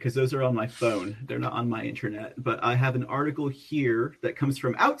minute because those are on my phone. They're not on my internet. But I have an article here that comes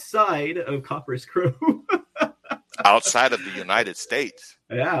from outside of Copperas Cove. Outside of the United States.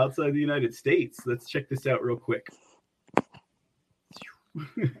 Yeah, outside the United States. Let's check this out real quick.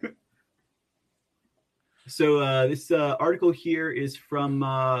 So this article here is from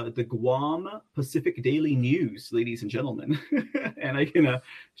the Guam Pacific Daily News, ladies and gentlemen. And I can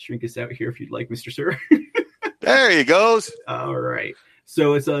shrink this out here if you'd like, Mr. Sir. There he goes. All right.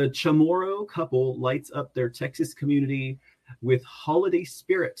 So it's a Chamorro couple lights up their Texas community with holiday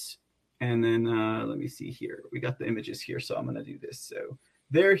spirit. And then let me see here. We got the images here, so I'm going to do this. So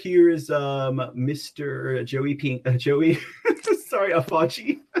here is Mr. Joey, sorry,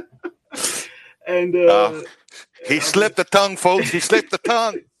 Acfalle. And he slipped the tongue, folks. He slipped the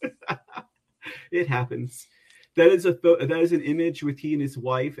tongue. It happens. That is an image with he and his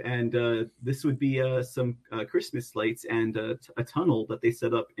wife, and this would be some Christmas lights and a tunnel that they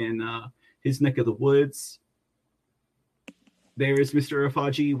set up in his neck of the woods. There is Mr.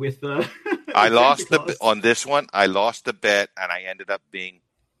 Acfalle with I Santa lost Claus. on this one. I lost the bet, and I ended up being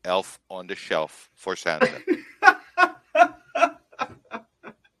elf on the shelf for Santa.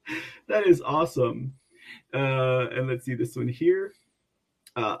 That is awesome. And let's see this one here.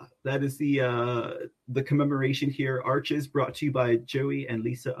 That is the commemoration here. Arches brought to you by Joey and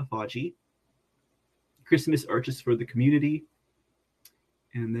Lisa Afagi. Christmas arches for the community.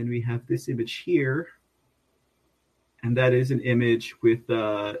 And then we have this image here. And that is an image with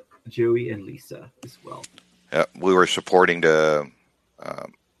Joey and Lisa as well. We were supporting the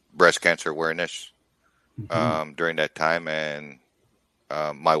breast cancer awareness during that time, and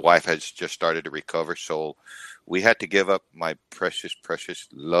my wife has just started to recover, so we had to give up my precious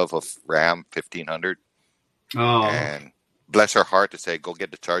love of Ram 1500. And bless her heart to say, go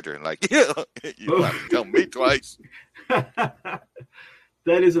get the charger. And like, yeah, you don't have to tell me twice.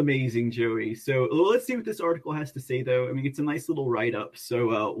 That is amazing, Joey. So let's see what this article has to say, though. I mean, it's a nice little write-up,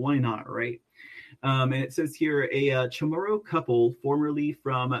 so why not, right? And it says here, a Chamorro couple, formerly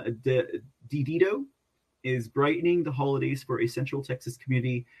from Didito, is brightening the holidays for a Central Texas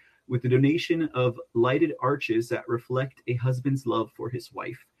community with the donation of lighted arches that reflect a husband's love for his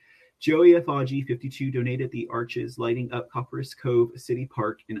wife. Joey Afagi, 52, donated the arches lighting up Copperas Cove City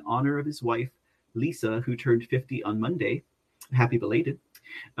Park in honor of his wife, Lisa, who turned 50 on Monday. Happy belated.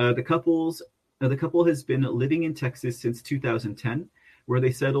 The couple has been living in Texas since 2010, where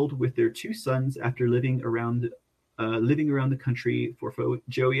they settled with their two sons after living around the country for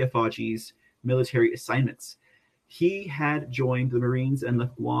Joey Afagi's military assignments. He had joined the Marines and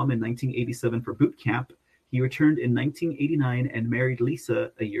left Guam in 1987 for boot camp. He returned in 1989 and married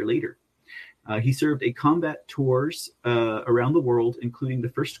Lisa a year later. He served a combat tours around the world, including the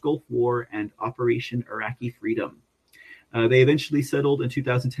First Gulf War and Operation Iraqi Freedom. They eventually settled in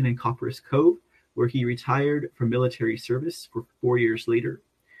 2010 in Copperas Cove, where he retired from military service for 4 years later.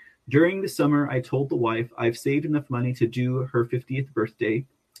 During the summer, I told the wife, I've saved enough money to do her 50th birthday.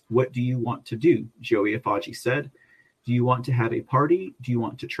 What do you want to do? Joey Afagi said. Do you want to have a party? Do you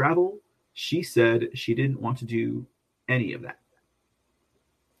want to travel? She said she didn't want to do any of that.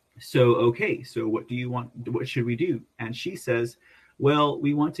 So, okay, so what do you want? What should we do? And she says, well,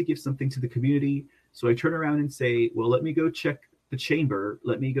 we want to give something to the community. So I turn around and say, well, let me go check the chamber.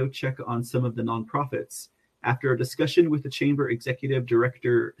 Let me go check on some of the nonprofits. After a discussion with the chamber executive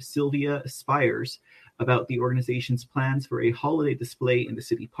director, Sylvia Spires, about the organization's plans for a holiday display in the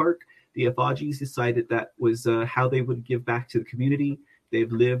city park, the Afagis decided that was how they would give back to the community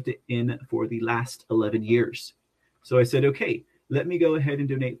they've lived in for the last 11 years. So I said, okay, let me go ahead and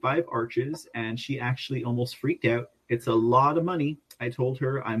donate 5 arches. And she actually almost freaked out. It's a lot of money. I told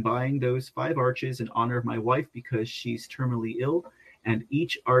her I'm buying those 5 arches in honor of my wife because she's terminally ill, and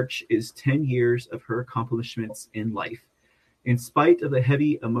each arch is 10 years of her accomplishments in life. In spite of the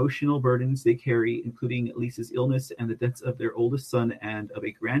heavy emotional burdens they carry, including Lisa's illness and the deaths of their oldest son and of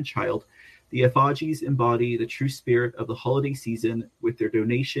a grandchild, the Afagis embody the true spirit of the holiday season with their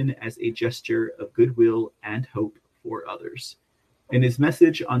donation as a gesture of goodwill and hope for others. In his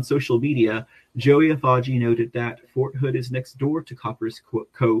message on social media, Joey Afagi noted that Fort Hood is next door to Copperas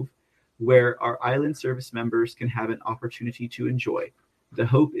Cove, where our island service members can have an opportunity to enjoy. The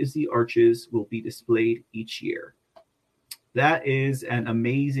hope is the arches will be displayed each year. That is an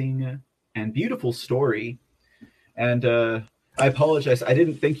amazing and beautiful story. And I apologize. I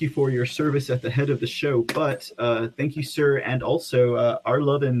didn't thank you for your service at the head of the show, but thank you, sir. And also our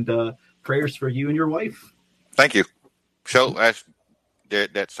love and prayers for you and your wife. Thank you. So as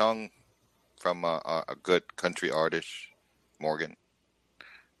that song from a good country artist, Morgan,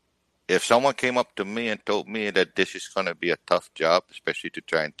 if someone came up to me and told me that this is going to be a tough job, especially to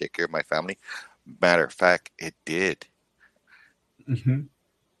try and take care of my family, matter of fact, it did. Mm-hmm.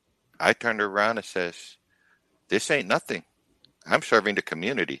 I turned around and says, this ain't nothing. I'm serving the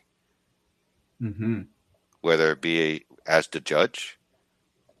community. Mm-hmm. Whether it be as the judge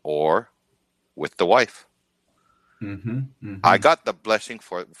or with the wife. Mm-hmm. Mm-hmm. I got the blessing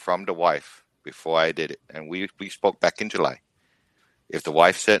from the wife before I did it. And we spoke back in July. If the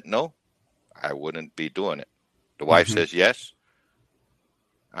wife said no, I wouldn't be doing it. The wife says yes,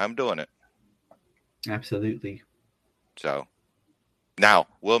 I'm doing it. Absolutely. So now,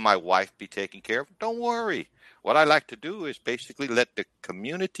 will my wife be taken care of? Don't worry. What I like to do is basically let the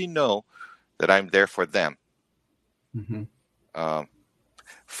community know that I'm there for them. Mm-hmm.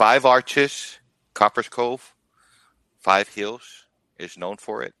 5 Arches, Copperas Cove, 5 Hills is known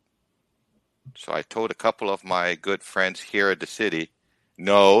for it. So I told a couple of my good friends here at the city,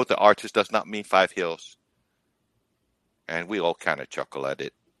 no, the Arches does not mean 5 Hills. And we all kind of chuckle at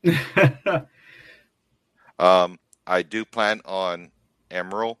it. I do plan on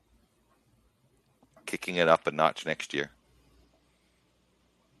Emerald kicking it up a notch next year.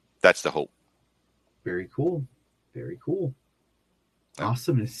 That's the hope. Very cool. Very cool. Yeah.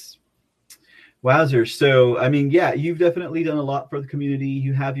 Awesomeness. Wowzers. So, I mean, yeah, you've definitely done a lot for the community.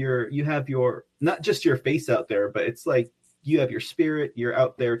 You have your, not just your face out there, but it's like you have your spirit. You're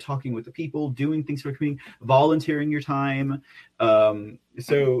out there talking with the people, doing things for the community, volunteering your time.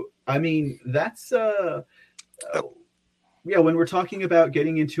 So, I mean, that's, yeah, when we're talking about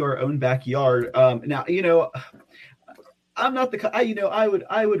getting into our own backyard, now, I'm not the,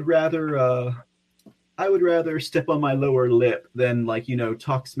 I would rather step on my lower lip than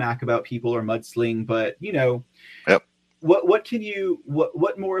talk smack about people or mudsling. But Yep.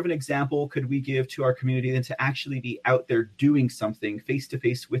 what more of an example could we give to our community than to actually be out there doing something face to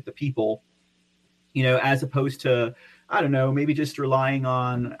face with the people, as opposed to, I don't know, maybe just relying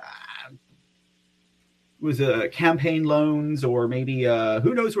on campaign loans, or maybe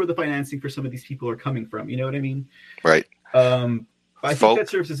who knows where the financing for some of these people are coming from. You know what I mean? Right. I think that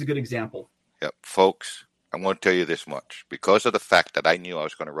serves as a good example. Yep. Folks, I want to tell you this much. Because of the fact that I knew I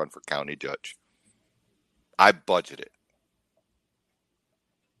was going to run for county judge, I budgeted.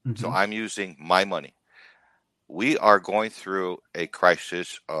 Mm-hmm. So I'm using my money. We are going through a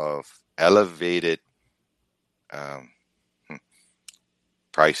crisis of elevated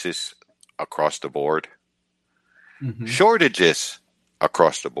prices across the board, mm-hmm. shortages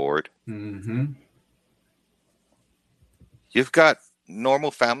across the board. Mm-hmm. You've got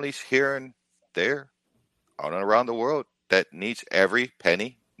normal families here and there, out and around the world, that needs every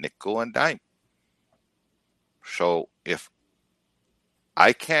penny, nickel, and dime. So if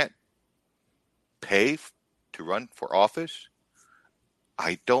I can't pay to run for office,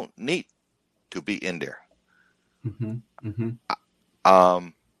 I don't need to be in there. Mm-hmm. Mm-hmm.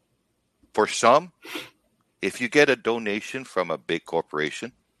 For some, if you get a donation from a big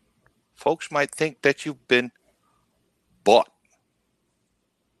corporation, folks might think that you've been bought.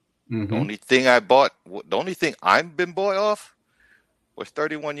 Mm-hmm. The only thing I've been bought off was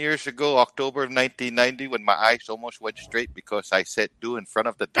 31 years ago, October of 1990, when my eyes almost went straight because I said "do" in front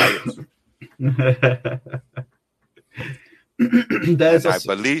of the tires.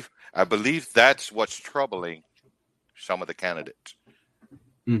 I believe that's what's troubling some of the candidates.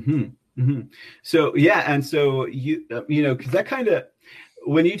 Mm-hmm. Mm-hmm. So yeah, and so because that kind of,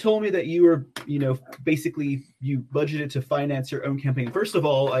 when you told me that you were, basically you budgeted to finance your own campaign. First of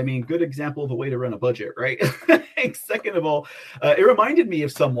all, I mean, good example of a way to run a budget, right? Second of all, it reminded me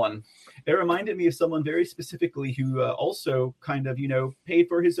of someone. It reminded me of someone very specifically who also kind of, paid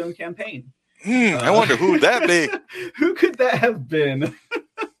for his own campaign. I wonder who that be. Who could that have been?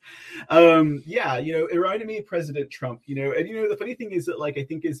 It reminded me of President Trump, and the funny thing is that, I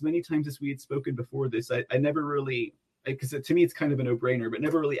think as many times as we had spoken before this, I never really, because to me it's kind of a no-brainer, but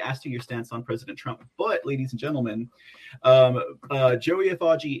never really asked you your stance on President Trump. But ladies and gentlemen, Joey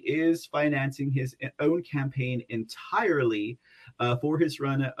Acfalle is financing his own campaign entirely for his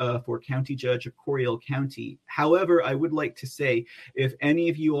run for county judge of Coryell County. However, I would like to say, if any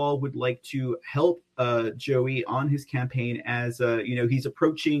of you all would like to help Joey on his campaign, as he's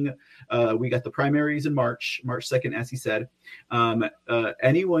approaching, we got the primaries in March 2nd, as he said.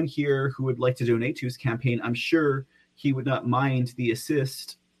 Anyone here who would like to donate to his campaign, I'm sure he would not mind the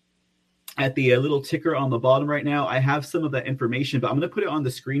assist. At the little ticker on the bottom right now, I have some of that information, but I'm going to put it on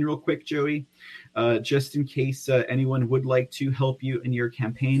the screen real quick, Joey, just in case anyone would like to help you in your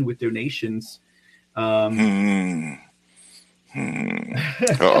campaign with donations. Uh-oh.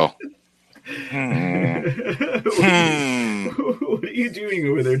 What are you doing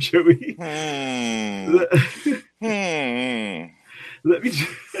over there, Joey?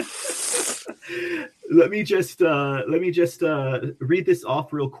 Let me just read this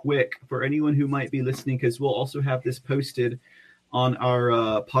off real quick for anyone who might be listening, because we'll also have this posted on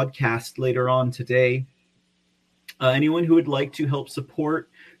our podcast later on today. Anyone who would like to help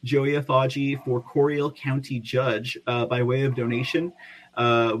support Joey Acfalle for Coryell County Judge by way of donation,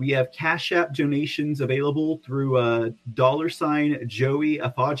 we have Cash App donations available through $ Joey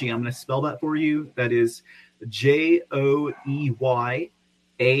Acfalle. I'm going to spell that for you. That is JoeyAcfalle.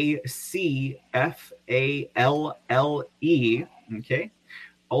 Okay.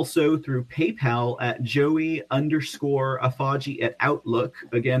 Also through PayPal at Joey_Acfalle at Outlook.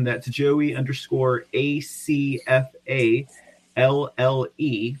 Again, that's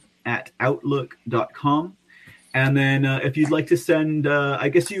Joey_ACFALLE at Outlook.com. And then if you'd like to send, I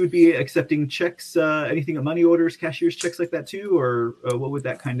guess you would be accepting checks, anything, money orders, cashier's checks like that too, or what would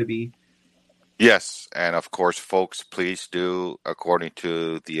that kind of be? Yes, and of course, folks, please do, according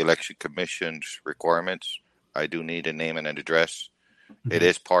to the Election Commission's requirements, I do need a name and an address. Mm-hmm. It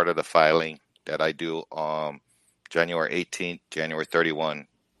is part of the filing that I do January 18th, January 31,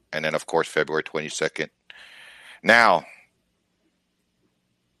 and then, of course, February 22nd. Now,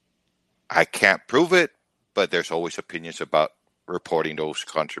 I can't prove it, but there's always opinions about reporting those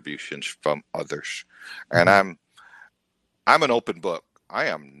contributions from others. And I'm an open book. I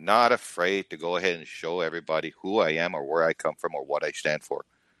am not afraid to go ahead and show everybody who I am or where I come from or what I stand for.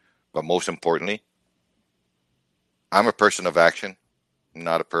 But most importantly, I'm a person of action,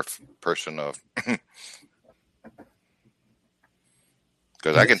 not a person of...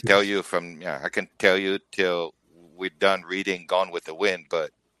 Because I can tell you till we're done reading Gone with the Wind,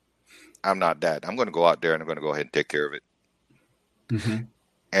 but I'm not that. I'm going to go out there and I'm going to go ahead and take care of it.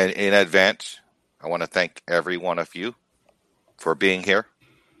 And in advance, I want to thank every one of you for being here,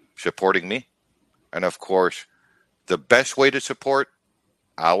 supporting me. And of course, the best way to support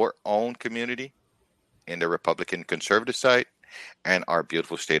our own community in the Republican conservative side and our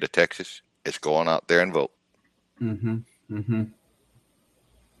beautiful state of Texas is going out there and vote.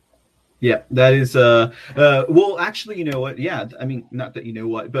 Yeah, that is well, actually, you know what? Yeah, I mean, not that you know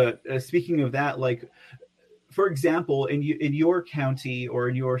what, but speaking of that, like, for example, in your county or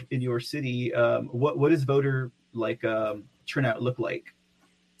in your city, what does voter like turnout look like?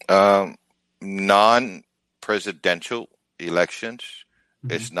 Non-presidential elections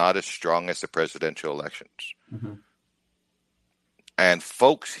is not as strong as the presidential elections. And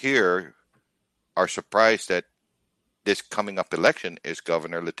folks here are surprised that this coming up election is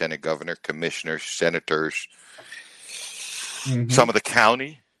governor, lieutenant governor, commissioners, senators, some of the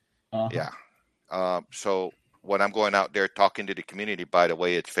county. Yeah. So when I'm going out there talking to the community, by the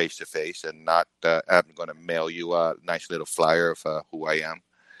way, it's face to face and not, I'm going to mail you a nice little flyer of who I am.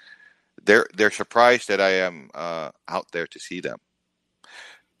 They're surprised that I am out there to see them.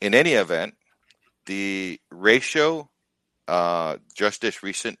 In any event, the ratio just this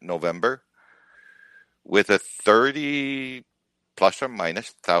recent November, with a 30 plus or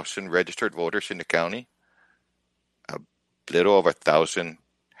minus 1,000 registered voters in the county, a little over 1,000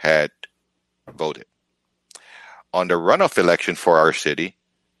 had voted. On the runoff election for our city,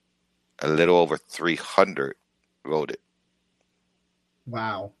 a little over 300 voted.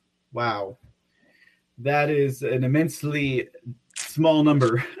 Wow. That is an immensely small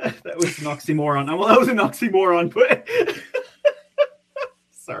number. That was an oxymoron. Well, that was an oxymoron, but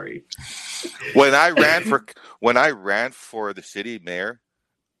sorry. When I ran for the city mayor,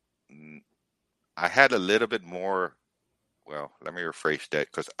 I had a little bit more. Well, let me rephrase that,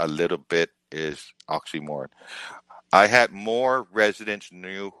 because a little bit is oxymoron. I had more residents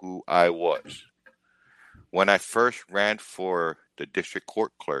knew who I was. When I first ran for the district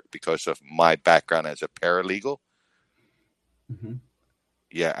court clerk, because of my background as a paralegal,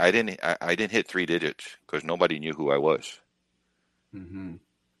 yeah, I didn't hit 3 digits because nobody knew who I was.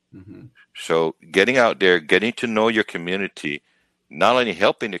 So getting out there, getting to know your community, not only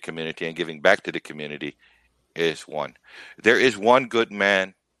helping the community and giving back to the community is one. There is one good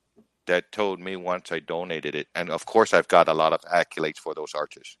man that told me once I donated it, and of course I've got a lot of accolades for those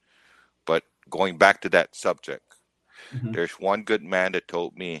arches. But going back to that subject, there's one good man that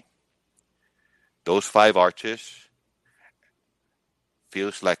told me those 5 arches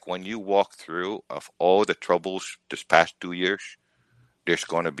feels like when you walk through of all the troubles this past 2 years, there's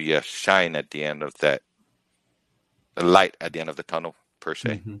going to be a shine at the end of that, a light at the end of the tunnel, per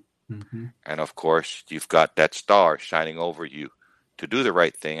se. And of course, you've got that star shining over you to do the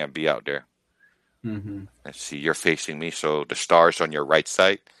right thing and be out there. And see, you're facing me, so the star's on your right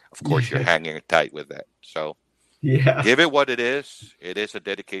side. Of course, you're hanging tight with that. So give it what it is. It is a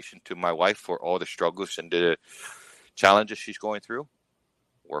dedication to my wife for all the struggles and the challenges she's going through.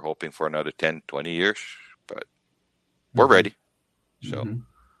 We're hoping for another 10, 20 years, but we're ready. So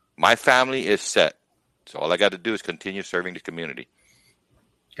my family is set. So all I got to do is continue serving the community.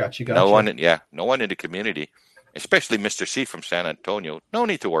 Gotcha. No one in the community, especially Mr. C from San Antonio. No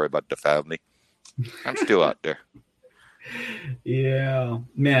need to worry about the family. I'm still out there. Yeah,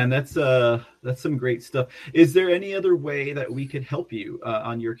 man, that's some great stuff. Is there any other way that we could help you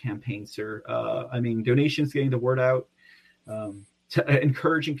on your campaign, sir? I mean, donations, getting the word out,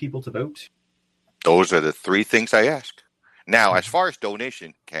 encouraging people to vote. Those are the 3 things I ask. Now, as far as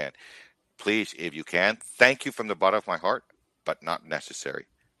donation please, if you can, thank you from the bottom of my heart, but not necessary,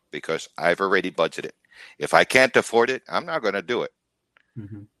 because I've already budgeted. If I can't afford it, I'm not going to do it.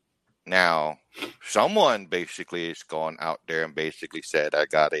 Now, someone basically has gone out there and basically said, I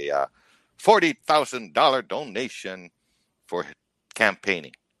got a $40,000 donation for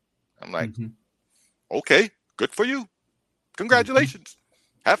campaigning. I'm like, okay, good for you. Congratulations.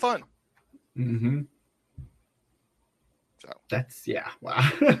 Have fun. So That's wow.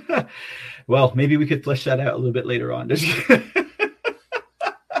 Well, maybe we could flesh that out a little bit later on. oh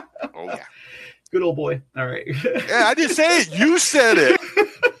yeah. Good old boy. All right. Yeah, I didn't say it. You said it.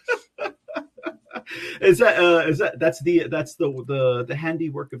 That's the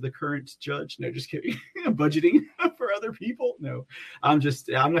handiwork of the current judge? No, just kidding. Budgeting for other people? No, I'm not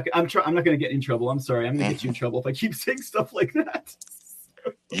going to get in trouble. I'm sorry. I'm going to get you in trouble if I keep saying stuff like that.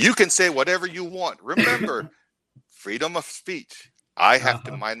 You can say whatever you want. Remember, freedom of speech. I have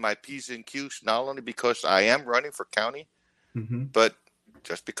to mind my P's and Q's, not only because I am running for county, but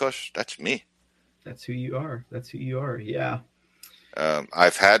just because that's me. That's who you are. Yeah.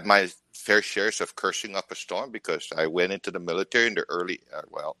 I've had my fair shares of cursing up a storm because I went into the military in the early,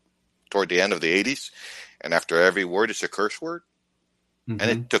 toward the end of the 80s. And after every word is a curse word. And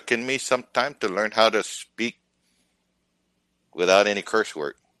it took me some time to learn how to speak without any curse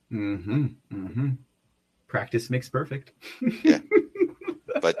word. Practice makes perfect. Yeah.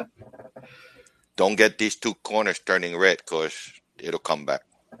 But don't get these two corners turning red because it'll come back.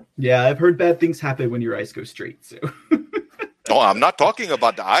 Yeah, I've heard bad things happen when your eyes go straight. So. No, I'm not talking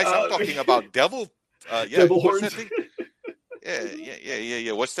about the eyes. I'm talking about devil. Devil horns.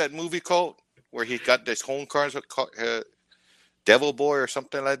 Yeah. What's that movie called where he got this home cars, Devil Boy or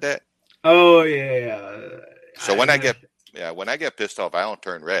something like that? Oh yeah. So when I get pissed off, I don't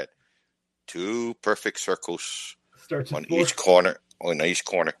turn red. 2 perfect circles on each corner.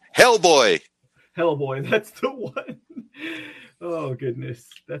 Hellboy. That's the one. Oh goodness,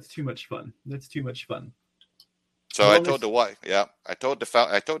 that's too much fun. So I told the wife, I told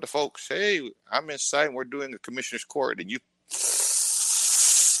the folks, hey, I'm inside and we're doing a commissioner's court, and you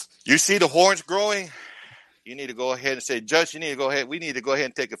see the horns growing, you need to go ahead and say, Judge, we need to go ahead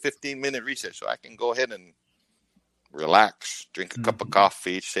and take a 15-minute recess so I can go ahead and relax, drink a cup of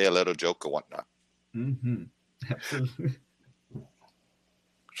coffee, say a little joke or whatnot. Absolutely.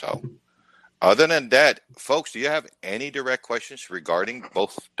 So other than that, folks, do you have any direct questions regarding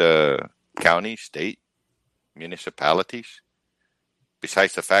both the county, state, municipalities,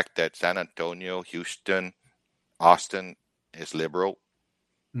 besides the fact that San Antonio, Houston, Austin is liberal?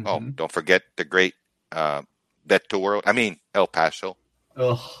 Oh, don't forget the great El Paso.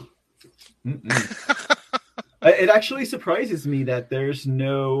 Oh. It actually surprises me that there's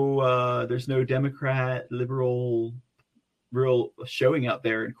no Democrat, liberal real showing out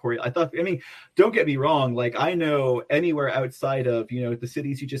there in Coryell. Don't get me wrong, like I know anywhere outside of, the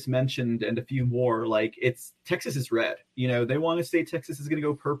cities you just mentioned and a few more, like Texas is red. They want to say Texas is going to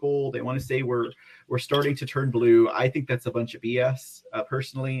go purple. They want to say we're starting to turn blue. I think that's a bunch of BS.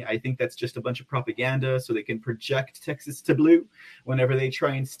 Personally, I think that's just a bunch of propaganda so they can project Texas to blue whenever they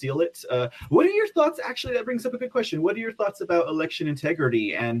try and steal it. What are your thoughts? Actually, that brings up a good question. What are your thoughts about election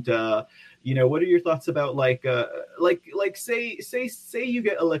integrity? And what are your thoughts about say you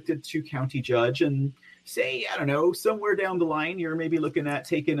get elected to county judge, and say, I don't know, somewhere down the line you're maybe looking at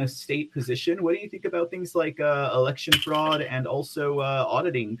taking a state position. What do you think about things like election fraud and also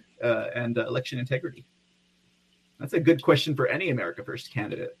auditing and election integrity? That's a good question for any America First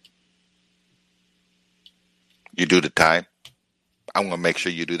candidate. You do the time. I'm going to make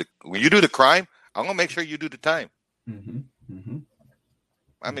sure when you do the crime, I'm going to make sure you do the time.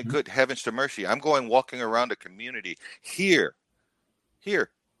 I mean, good heavens to mercy. I'm walking around the community here,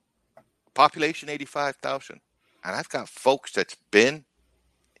 population 85,000. And I've got folks that's been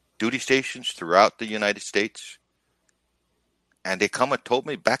duty stations throughout the United States. And they come and told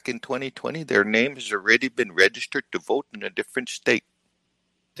me back in 2020, their name has already been registered to vote in a different state.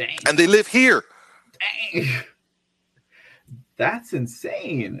 Dang. And they live here. Dang. That's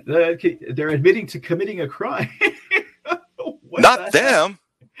insane. They're admitting to committing a crime. Not them.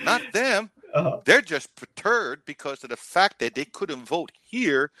 Uh-huh. They're just perturbed because of the fact that they couldn't vote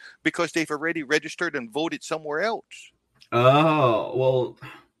here because they've already registered and voted somewhere else. Oh, well,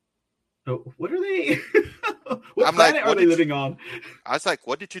 what are they? What planet are they living on? I was like,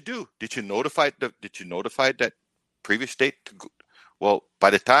 what did you do? Did you notify that previous state? Well, by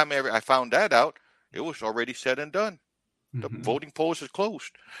the time I found that out, it was already said and done. The voting polls is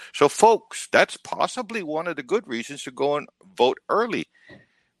closed. So, folks, that's possibly one of the good reasons to go and vote early,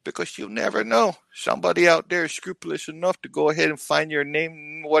 because you never know. Somebody out there is scrupulous enough to go ahead and find your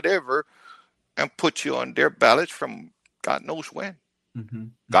name, whatever, and put you on their ballots from God knows when.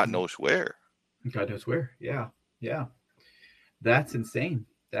 God knows where. God knows where. Yeah. That's insane.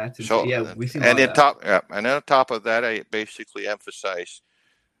 So, yeah, we've seen and that. And on top of that, I basically emphasize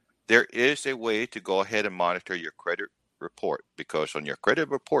there is a way to go ahead and monitor your credit report, because on your credit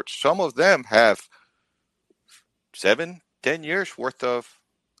report, some of them have 7-10 years worth of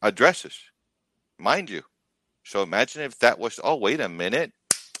addresses. Mind you, So imagine if that was, oh, wait a minute.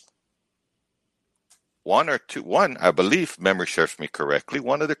 One, I believe, memory serves me correctly,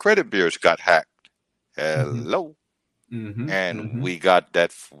 one of the credit bureaus got hacked. Hello. And we got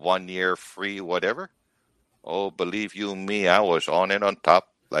that 1 year free whatever. Oh, believe you me, I was on it on top,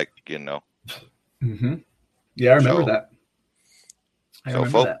 like, Yeah, I remember So, that.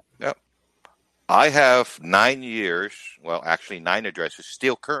 folks, yeah, I have 9 years, well, actually 9 addresses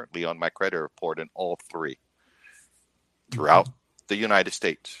still currently on my credit report in all 3 throughout the United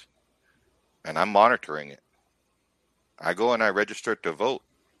States. And I'm monitoring it. I go and I register to vote.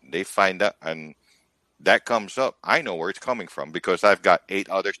 They find out, and that comes up. I know where it's coming from because I've got 8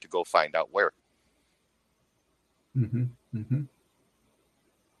 others to go find out where. So.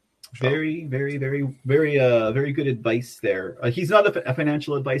 Very, very, very, very, very good advice there. He's not a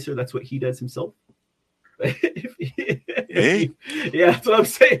financial advisor. That's what he does himself. Yeah, that's what I'm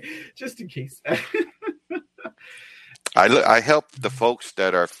saying. Just in case. I help the folks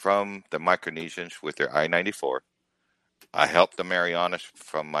that are from the Micronesians with their I-94. I help the Marianas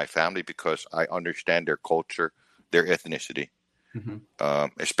from my family because I understand their culture, their ethnicity.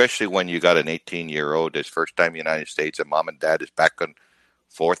 Especially when you got an 18-year-old that's first time in the United States and mom and dad is back on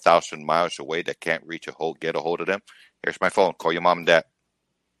 4,000 miles away that can't get a hold of them. Here's my phone. Call your mom and dad.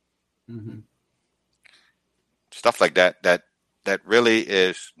 Stuff like that. That really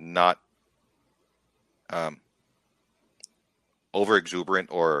is not over exuberant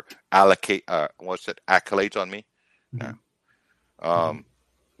or accolades on me. No.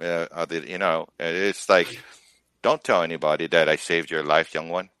 It's like, don't tell anybody that I saved your life, young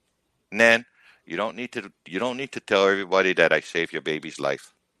one. Nan, you don't need to tell everybody that I saved your baby's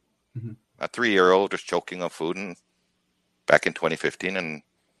life. A 3-year-old was choking on food back in 2015, and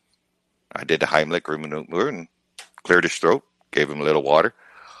I did the Heimlich maneuver and cleared his throat, gave him a little water,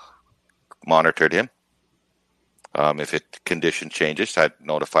 monitored him. If condition changes, I'd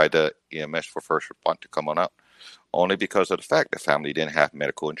notify the EMS for first response to come on out. Only because of the fact the family didn't have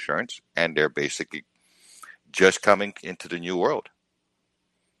medical insurance, and they're basically just coming into the new world.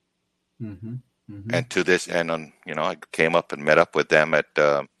 And to this end, I came up and met up with them at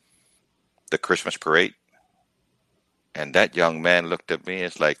the Christmas parade. And that young man looked at me and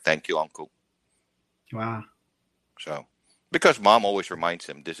is like, "Thank you, Uncle." Wow. So, because mom always reminds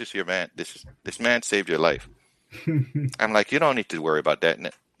him, "This is your man. This man saved your life." I'm like, "You don't need to worry about that,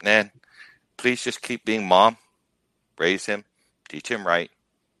 Nan. Please just keep being mom. Raise him, teach him right."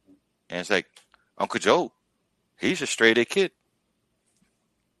 And it's like, Uncle Joe, he's a straight A kid.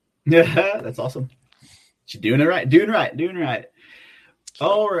 Yeah, that's awesome. You're doing it right.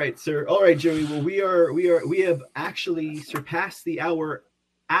 All right, sir. All right, Joey. Well, we have actually surpassed the hour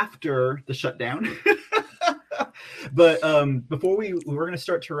after the shutdown. But before we're going to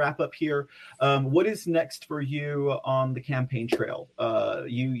start to wrap up here, what is next for you on the campaign trail?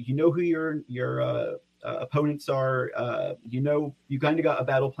 You know who your opponents are. You kind of got a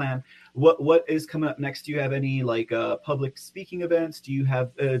battle plan. What is coming up next? Do you have any public speaking events? Do you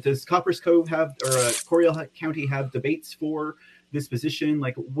have does Copper's Cove have or Coryell County have debates for this position?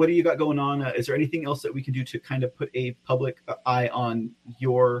 Like, what do you got going on? Is there anything else that we can do to kind of put a public eye on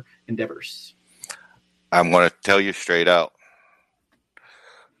your endeavors? I'm going to tell you straight out.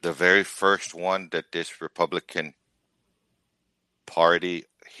 The very first one that this Republican Party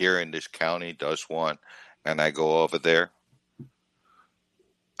here in this county does one, and I go over there,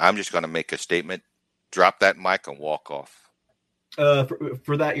 I'm just going to make a statement, drop that mic, and walk off.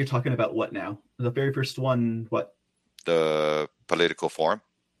 For that, you're talking about what now? The very first one, what? The political forum.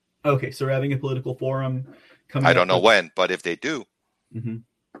 Okay, so we're having a political forum coming I don't know when, but if they do,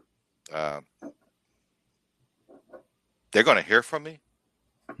 they're going to hear from me,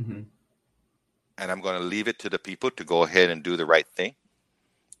 and I'm going to leave it to the people to go ahead and do the right thing.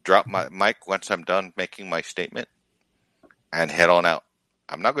 Drop my mic once I'm done making my statement, and head on out.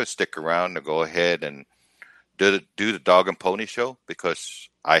 I'm not going to stick around to go ahead and do the dog and pony show because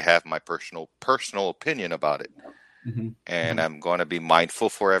I have my personal opinion about it. And I'm going to be mindful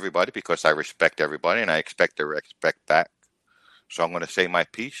for everybody because I respect everybody and I expect to respect that. So I'm going to say my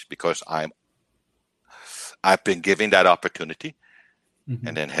piece because I've been given that opportunity,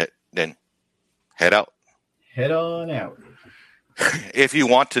 and then head out. Head on out. If you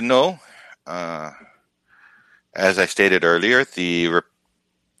want to know, as I stated earlier, the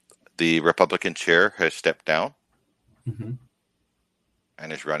Republican chair has stepped down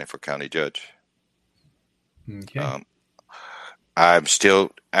and is running for county judge. Okay. I'm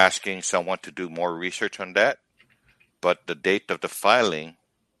still asking someone to do more research on that, but the date of the filing,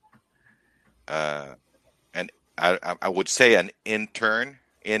 and I would say an interim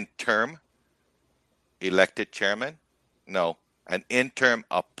elected chairman? No, an interim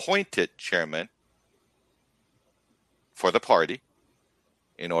appointed chairman for the party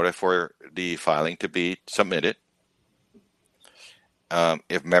in order for the filing to be submitted.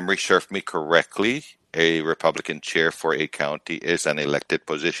 If memory served me correctly, a Republican chair for a county is an elected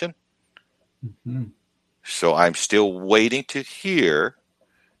position. Mm-hmm. So I'm still waiting to hear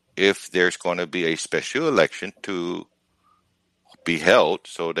if there's going to be a special election to be held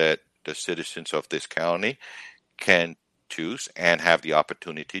so that the citizens of this county can choose and have the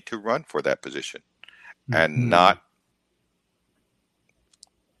opportunity to run for that position, and not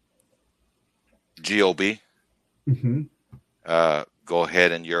GOB. Go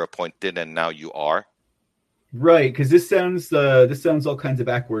ahead and you're appointed, and now you are. Right, because this sounds all kinds of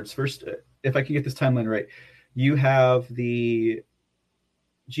backwards. First, if I can get this timeline right, you have the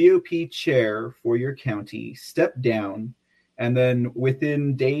GOP chair for your county step down, and then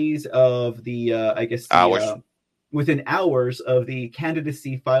within days of the within hours of the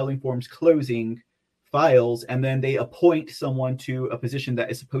candidacy filing forms closing, files, and then they appoint someone to a position that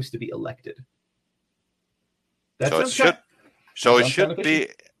is supposed to be elected. So it should be,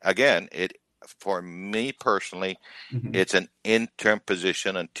 again, for me personally, it's an interim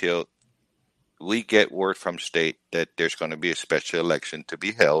position until we get word from state that there's going to be a special election to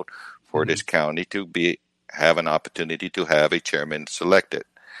be held for this county to have an opportunity to have a chairman selected,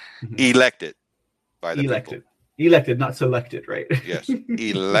 elected by the people. Elected, not selected, right? Yes,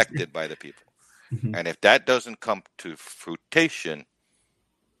 elected by the people. And if that doesn't come to fruition,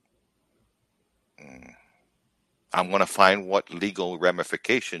 I'm going to find what legal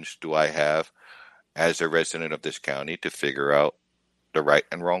ramifications do I have as a resident of this county to figure out the right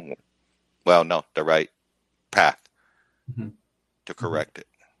and wrong. Well, no, the right path to correct it.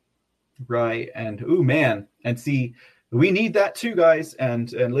 Right. And, and see, we need that too, guys.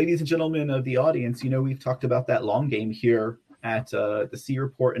 And ladies and gentlemen of the audience, we've talked about that long game here at the C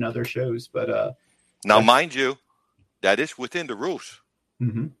Report and other shows. But now, mind you, that is within the rules.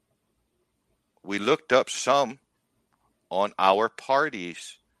 We looked up some on our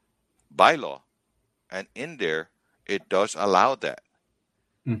party's bylaw, and in there, it does allow that.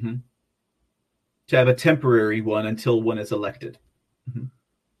 To have a temporary one until one is elected.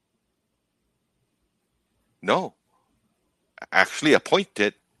 No. Actually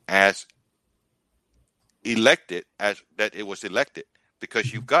appointed as elected, as that it was elected,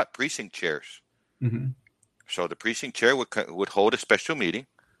 because you've got precinct chairs. So the precinct chair would hold a special meeting,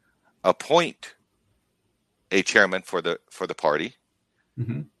 appoint a chairman for the party,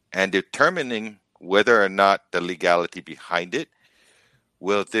 and determining whether or not the legality behind it.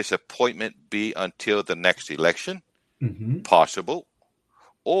 Will this appointment be until the next election? Possible.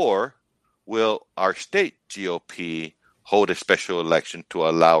 Or will our state GOP hold a special election to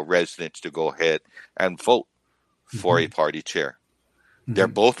allow residents to go ahead and vote for a party chair? They're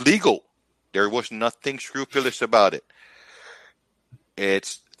both legal. There was nothing scrupulous about it.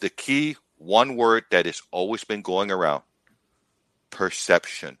 It's the key one word that has always been going around: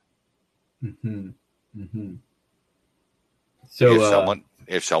 perception. So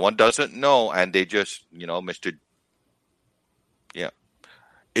if someone doesn't know and they just,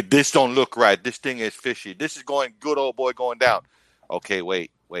 this don't look right. This thing is fishy. This is good old boy going down. Okay,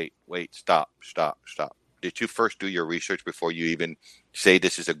 wait. Stop. Did you first do your research before you even say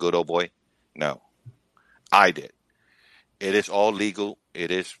this is a good old boy? No, I did. It is all legal.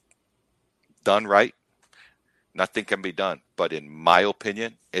 It is done right. Nothing can be done. But in my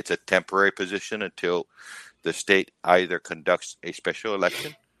opinion, it's a temporary position until the state either conducts a special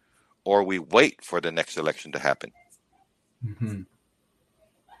election or we wait for the next election to happen.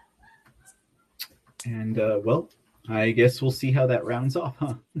 And, I guess we'll see how that rounds off,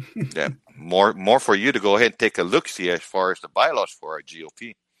 huh? Yeah, more for you to go ahead and take a look-see as far as the bylaws for our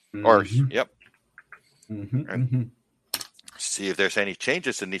GOP. And see if there's any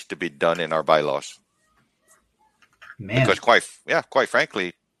changes that needs to be done in our bylaws. Because quite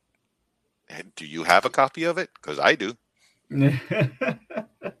frankly, do you have a copy of it? Because I do.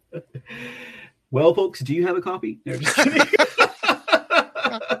 Well, folks, do you have a copy? No, just kidding.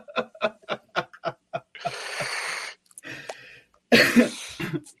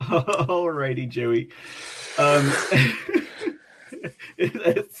 Alrighty, Joey.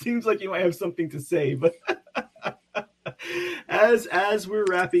 It seems like you might have something to say, but as we're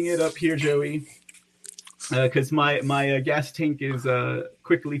wrapping it up here, Joey, because my gas tank is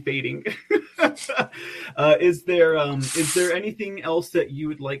quickly fading. Is there anything else that you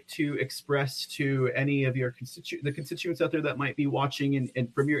would like to express to any of your the constituents out there that might be watching in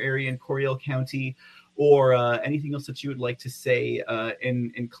from your area in Coryell County, or anything else that you would like to say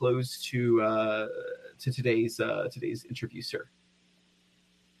in close to to today's interview, sir?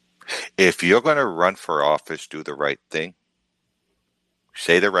 If you're going to run for office, do the right thing.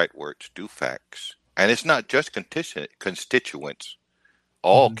 Say the right words. Do facts. And it's not just constituents.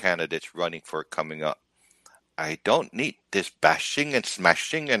 All candidates running for it coming up. I don't need this bashing and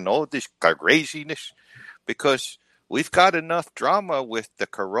smashing and all this craziness, because we've got enough drama with the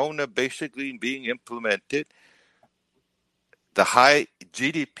corona basically being implemented, the high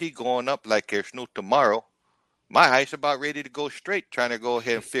GDP going up like there's no tomorrow. My eyes about ready to go straight, trying to go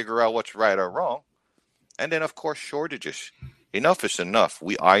ahead and figure out what's right or wrong. And then, of course, shortages. Enough is enough.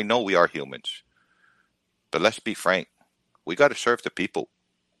 I know we are humans. But let's be frank. We got to serve the people,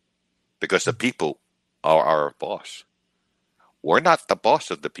 because the people are our boss. We're not the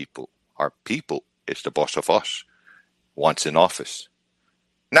boss of the people. Our people is the boss of us once in office.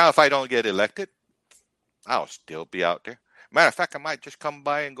 Now, if I don't get elected, I'll still be out there. Matter of fact, I might just come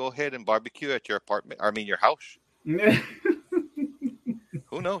by and go ahead and barbecue at your apartment. I mean, your house. Who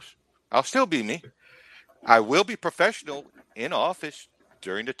knows? I'll still be me. I will be professional in office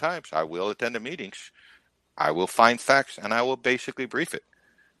during the times. I will attend the meetings. I will find facts, and I will basically brief it.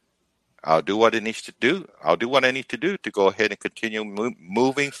 I'll do what it needs to do. I'll do what I need to do to go ahead and continue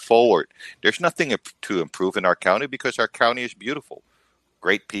moving forward. There's nothing to improve in our county, because our county is beautiful.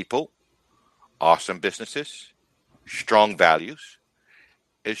 Great people, awesome businesses, strong values.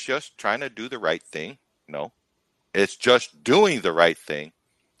 It's just trying to do the right thing. No, it's just doing the right thing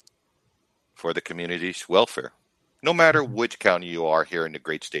for the community's welfare, no matter which county you are here in the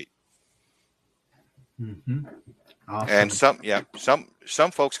great state. Mm-hmm. Awesome. And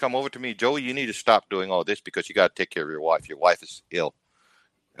some folks come over to me, Joey, you need to stop doing all this because you got to take care of your wife. Your wife is ill.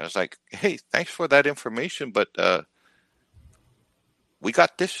 And I was like, hey, thanks for that information, but we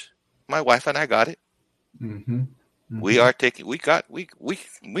got this. My wife and I got it. Mm-hmm. Mm-hmm. We are taking.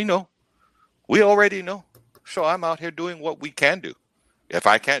 We know. We already know. So I'm out here doing what we can do. If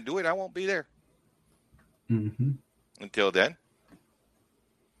I can't do it, I won't be there. Mm-hmm. Until then.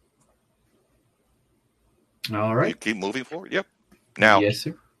 All right. You keep moving forward. Yep. Now, yes,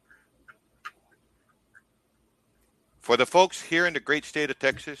 sir. For the folks here in the great state of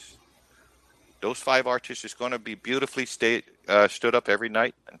Texas, those 5 arches is going to be beautifully stood up every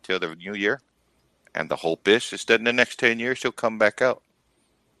night until the new year. And the hope is that in the next 10 years, he'll come back out.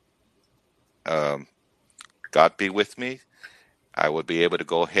 God be with me. I will be able to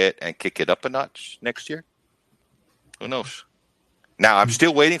go ahead and kick it up a notch next year. Who knows? Now, I'm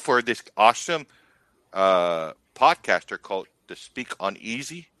still waiting for this awesome podcaster called The Speak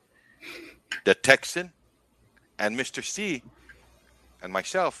Uneasy, the Texan, and Mr. C and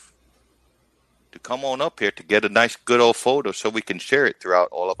myself to come on up here to get a nice, good old photo so we can share it throughout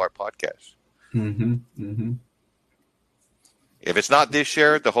all of our podcasts. Mm-hmm. Mm-hmm. If it's not this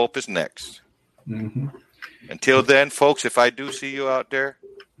year, the hope is next. Mm-hmm. Until then, folks, if I do see you out there,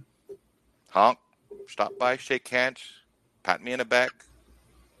 honk, stop by, shake hands, pat me in the back.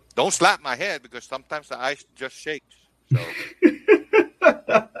 Don't slap my head because sometimes the ice just shakes. So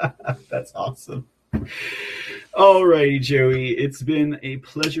that's awesome. All righty, Joey. It's been a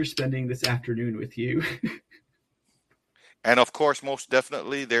pleasure spending this afternoon with you. And of course, most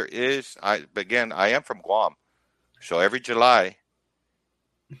definitely, I am from Guam. So every July,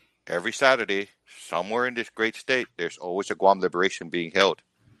 every Saturday, somewhere in this great state, there's always a Guam Liberation being held.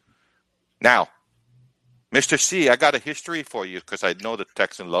 Now, Mr. C, I got a history for you because I know the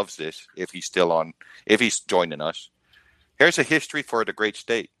Texan loves this if he's joining us. Here's a history for the great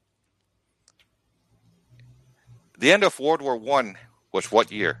state. The end of World War I was what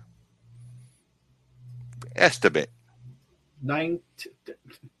year? Estimate.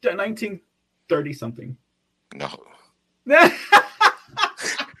 1930 something. No.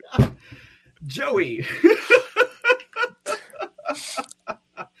 Joey.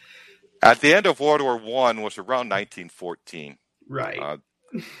 At the end of World War I was around 1914. Right.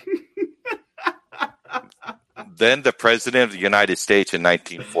 Then the President of the United States in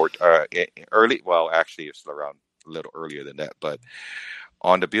 1940, actually it's around a little earlier than that, but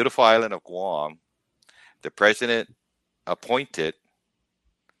on the beautiful island of Guam, the President appointed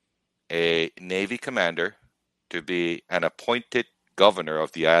a Navy commander to be an appointed governor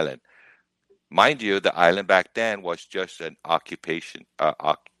of the island. Mind you, the island back then was just an occupation,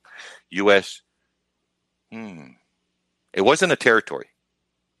 U.S. It wasn't a territory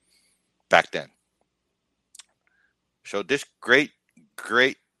back then. So this great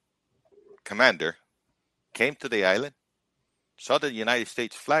commander came to the island, saw the United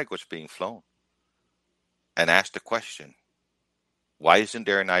States flag was being flown, and asked the question, why isn't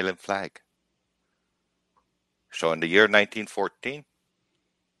there an island flag? So in the year 1914,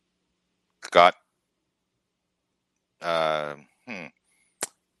 got uh,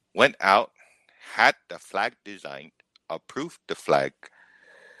 went out, had the flag designed, approved the flag,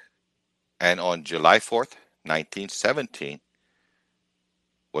 and on July 4th, 1917,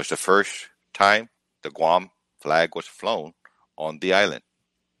 was the first time the Guam flag was flown on the island.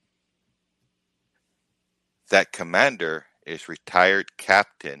 That commander is retired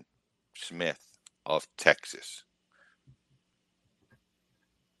Captain Smith of Texas.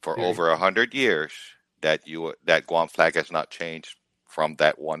 For over 100 years, that Guam flag has not changed from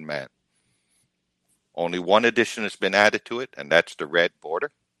that one man. Only one addition has been added to it, and that's the red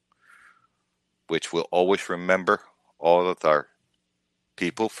border, which will always remember all of our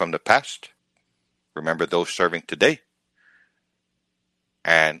people from the past, remember those serving today,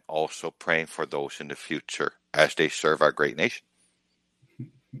 and also praying for those in the future as they serve our great nation.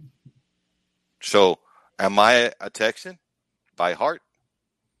 So, am I a Texan by heart?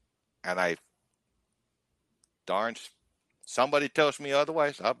 And somebody tells me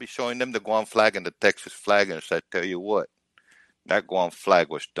otherwise, I'll be showing them the Guam flag and the Texas flag, and I tell you what, that Guam flag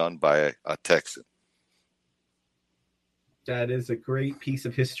was done by a Texan. That is a great piece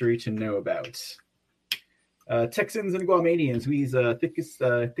of history to know about. Texans and Guamanians, we's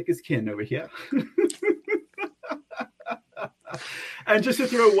thick as kin over here. And just to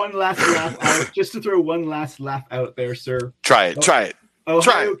throw one last laugh out there, sir. Try it.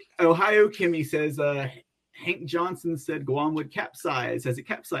 Ohio Kimmy says, Hank Johnson said Guam would capsize. Has it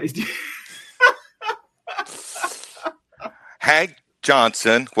capsized? Hank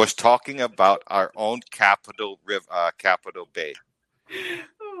Johnson was talking about our own capital bay.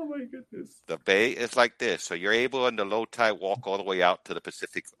 Oh my goodness. The bay is like this. So you're able in the low tide walk all the way out to the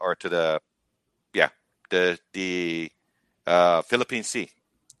Pacific or to the Philippine Sea.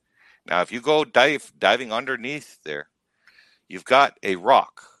 Now, if you go diving underneath there, you've got a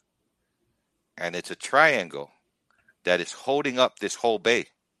rock, and it's a triangle that is holding up this whole bay.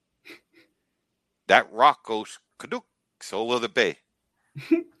 That rock goes kaduk, so will the bay.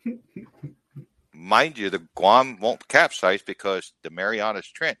 Mind you, the Guam won't capsize because the Marianas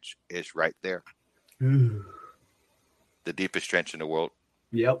Trench is right there. Ooh. The deepest trench in the world.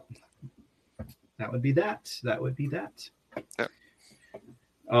 Yep. That would be that. Yep.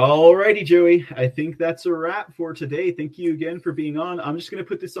 All righty, Joey. I think that's a wrap for today. Thank you again for being on. I'm just going to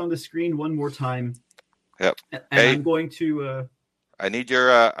put this on the screen one more time. Yep. And I'm going to... I need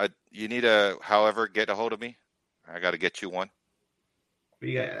your... you need however, get a hold of me. I got to get you one.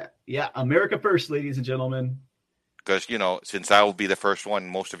 Yeah, America first, ladies and gentlemen. Because, since I will be the first one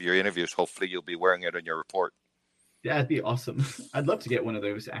in most of your interviews, hopefully you'll be wearing it on your report. Yeah, that'd be awesome. I'd love to get one of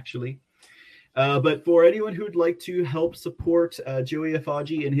those, actually. But for anyone who'd like to help support Joey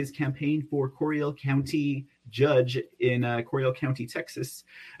Acfalle in his campaign for Coryell County Judge in Coryell County, Texas.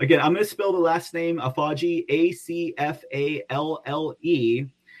 Again, I'm going to spell the last name, Acfalle,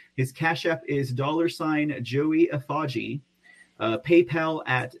 Acfalle. His Cash App is $Joey Acfalle. PayPal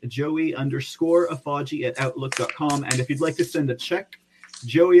at Joey_Acfalle@outlook.com. And if you'd like to send a check,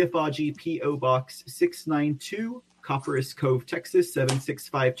 Joey Acfalle, P.O. Box 692, Copperas Cove, Texas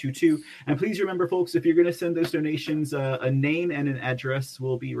 76522. And please remember, folks, if you're going to send those donations, a name and an address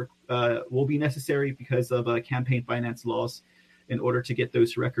will be necessary because of campaign finance laws in order to get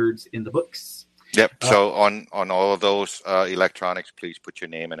those records in the books. Yep. So on all of those electronics, please put your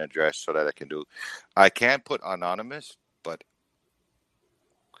name and address so that I can do. I can put anonymous, but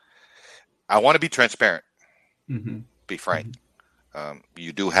I want to be transparent. Mm-hmm. Be frank. Mm-hmm.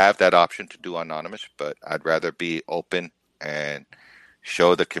 You do have that option to do anonymous, but I'd rather be open and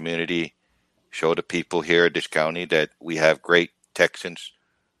show the community, show the people here in this county that we have great Texans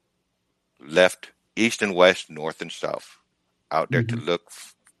left, east and west, north and south, out there to look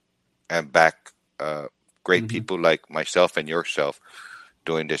and back great people like myself and yourself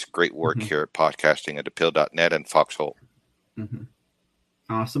doing this great work here at podcasting at thepill.net and Foxhole.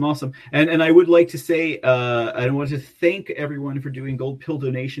 Awesome. And I would like to say, I want to thank everyone for doing Gold Pill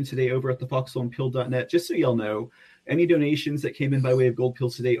donations today over at the Foxhole and Pill.net. Just so y'all know, any donations that came in by way of Gold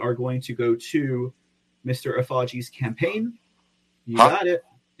Pills today are going to go to Mr. Acfalle's campaign. You got it.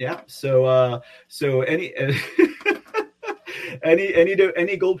 Yeah. So any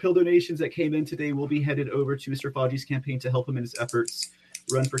any Gold Pill donations that came in today will be headed over to Mr. Acfalle's campaign to help him in his efforts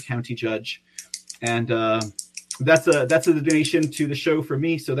run for county judge. And that's a donation to the show for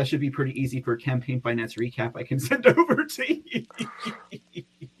me, so that should be pretty easy for a campaign finance recap I can send over to you.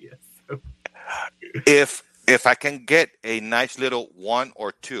 Yes. If I can get a nice little 1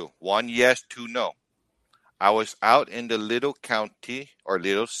 or 2, 1 yes, 2 no. I was out in the little county or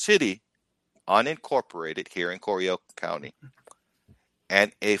little city, unincorporated here in Coryell County,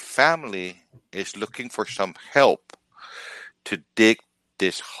 and a family is looking for some help to dig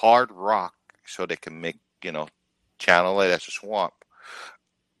this hard rock so they can make, channel it as a swamp.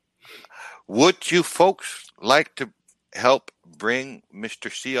 Would you folks like to help bring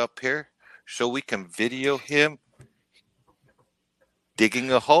Mr. C up here so we can video him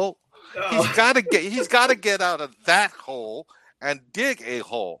digging a hole? Oh. He's gotta get out of that hole and dig a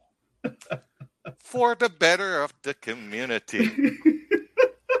hole for the better of the community.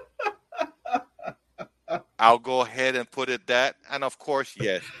 I'll go ahead and put it that. And of course,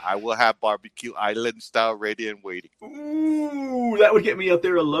 yes, I will have barbecue island style ready and waiting. Ooh, that would get me up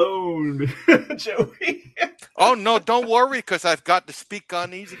there alone, Joey. Oh, no, don't worry, because I've got the speak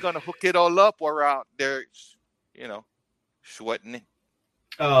on easy, going to hook it all up. We're out there, sweating.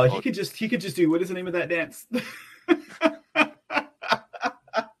 Oh, he could just do, what is the name of that dance?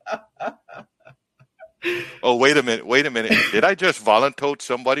 Oh, wait a minute. Did I just volunteer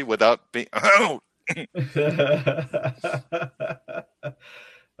somebody without being...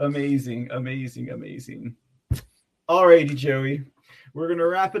 Amazing. Alrighty, Joey. We're gonna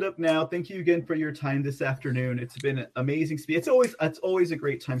wrap it up now. Thank you again for your time this afternoon. It's been amazing. It's always a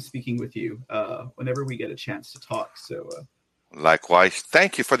great time speaking with you. Whenever we get a chance to talk. So, likewise,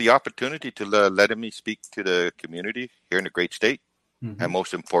 thank you for the opportunity to letting me speak to the community here in the great state, and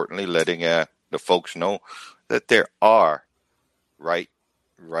most importantly, letting the folks know that there are right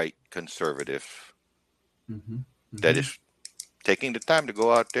conservatives that is taking the time to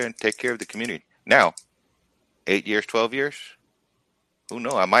go out there and take care of the community. Now, 8 years, 12 years, who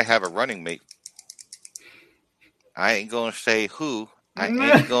knows? I might have a running mate. I ain't going to say who.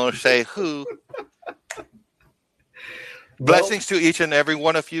 Blessings to each and every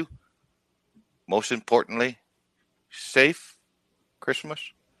one of you. Most importantly, safe Christmas.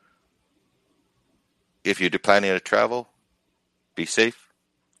 If you're planning to travel, be safe.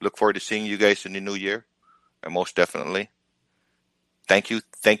 Look forward to seeing you guys in the new year. And most definitely, thank you,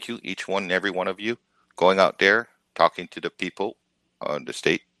 each one and every one of you, going out there, talking to the people on the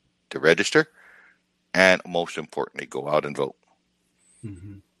state to register, and most importantly, go out and vote.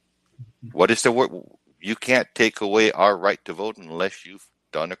 What is the word? You can't take away our right to vote unless you've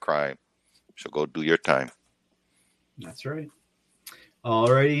done a crime. So go do your time. That's right.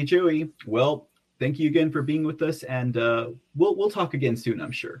 All righty, Joey. Well, thank you again for being with us, and we'll talk again soon,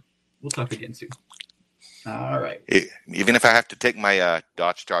 I'm sure. We'll talk again soon. All right. Even if I have to take my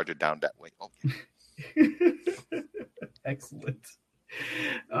Dodge Charger down that way. Okay. Excellent.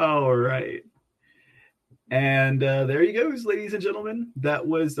 All right. And there you go, ladies and gentlemen. That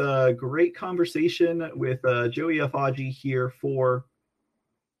was a great conversation with Joey Acfalle here for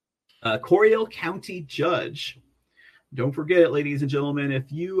Coryell County Judge. Don't forget it, ladies and gentlemen.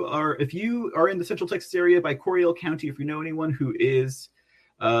 If you are in the Central Texas area by Coryell County, if you know anyone who is,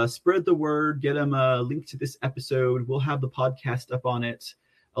 spread the word. Get them a link to this episode. We'll have the podcast up on it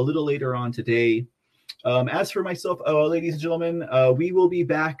a little later on today. As for myself, ladies and gentlemen, we will be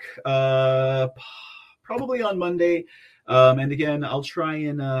back probably on Monday. And again, I'll try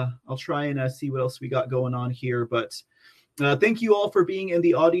and see what else we got going on here. But thank you all for being in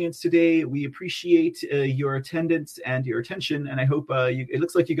the audience today. We appreciate your attendance and your attention, and I hope it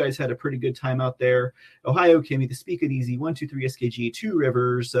looks like you guys had a pretty good time out there. Ohio, Kimmy, the Speak It Easy, 123 SKG, Two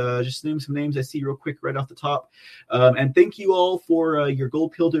Rivers, just name some names I see real quick right off the top. And thank you all for your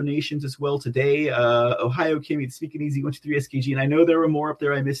gold pill donations as well today. Ohio, Kimmy, the Speak It Easy, 123 SKG, and I know there were more up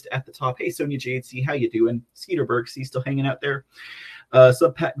there I missed at the top. Hey, Sonia JC, how you doing? Skeeter Burks, he's still hanging out there.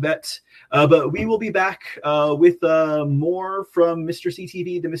 Subpack Vet. But we will be back with more from Mr. C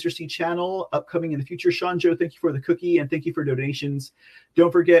TV, the Mr. C channel, upcoming in the future. Sean Joe, thank you for the cookie and thank you for donations.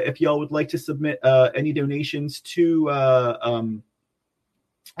 Don't forget, if y'all would like to submit any donations to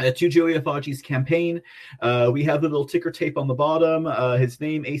Joey Acfalle's campaign, we have the little ticker tape on the bottom, his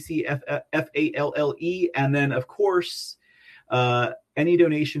name, ACFALLE, and then, of course, any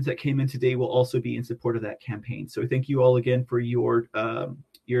donations that came in today will also be in support of that campaign. So thank you all again for your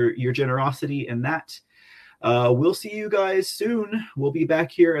generosity in that. We'll see you guys soon. We'll be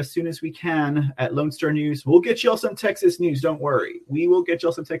back here as soon as we can at Lonestar News. We'll get y'all some Texas news. Don't worry. We will get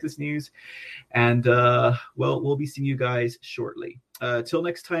y'all some Texas news. And, we'll be seeing you guys shortly. Till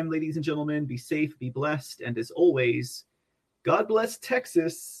next time, ladies and gentlemen, be safe, be blessed. And as always, God bless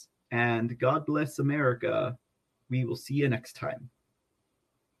Texas and God bless America. We will see you next time.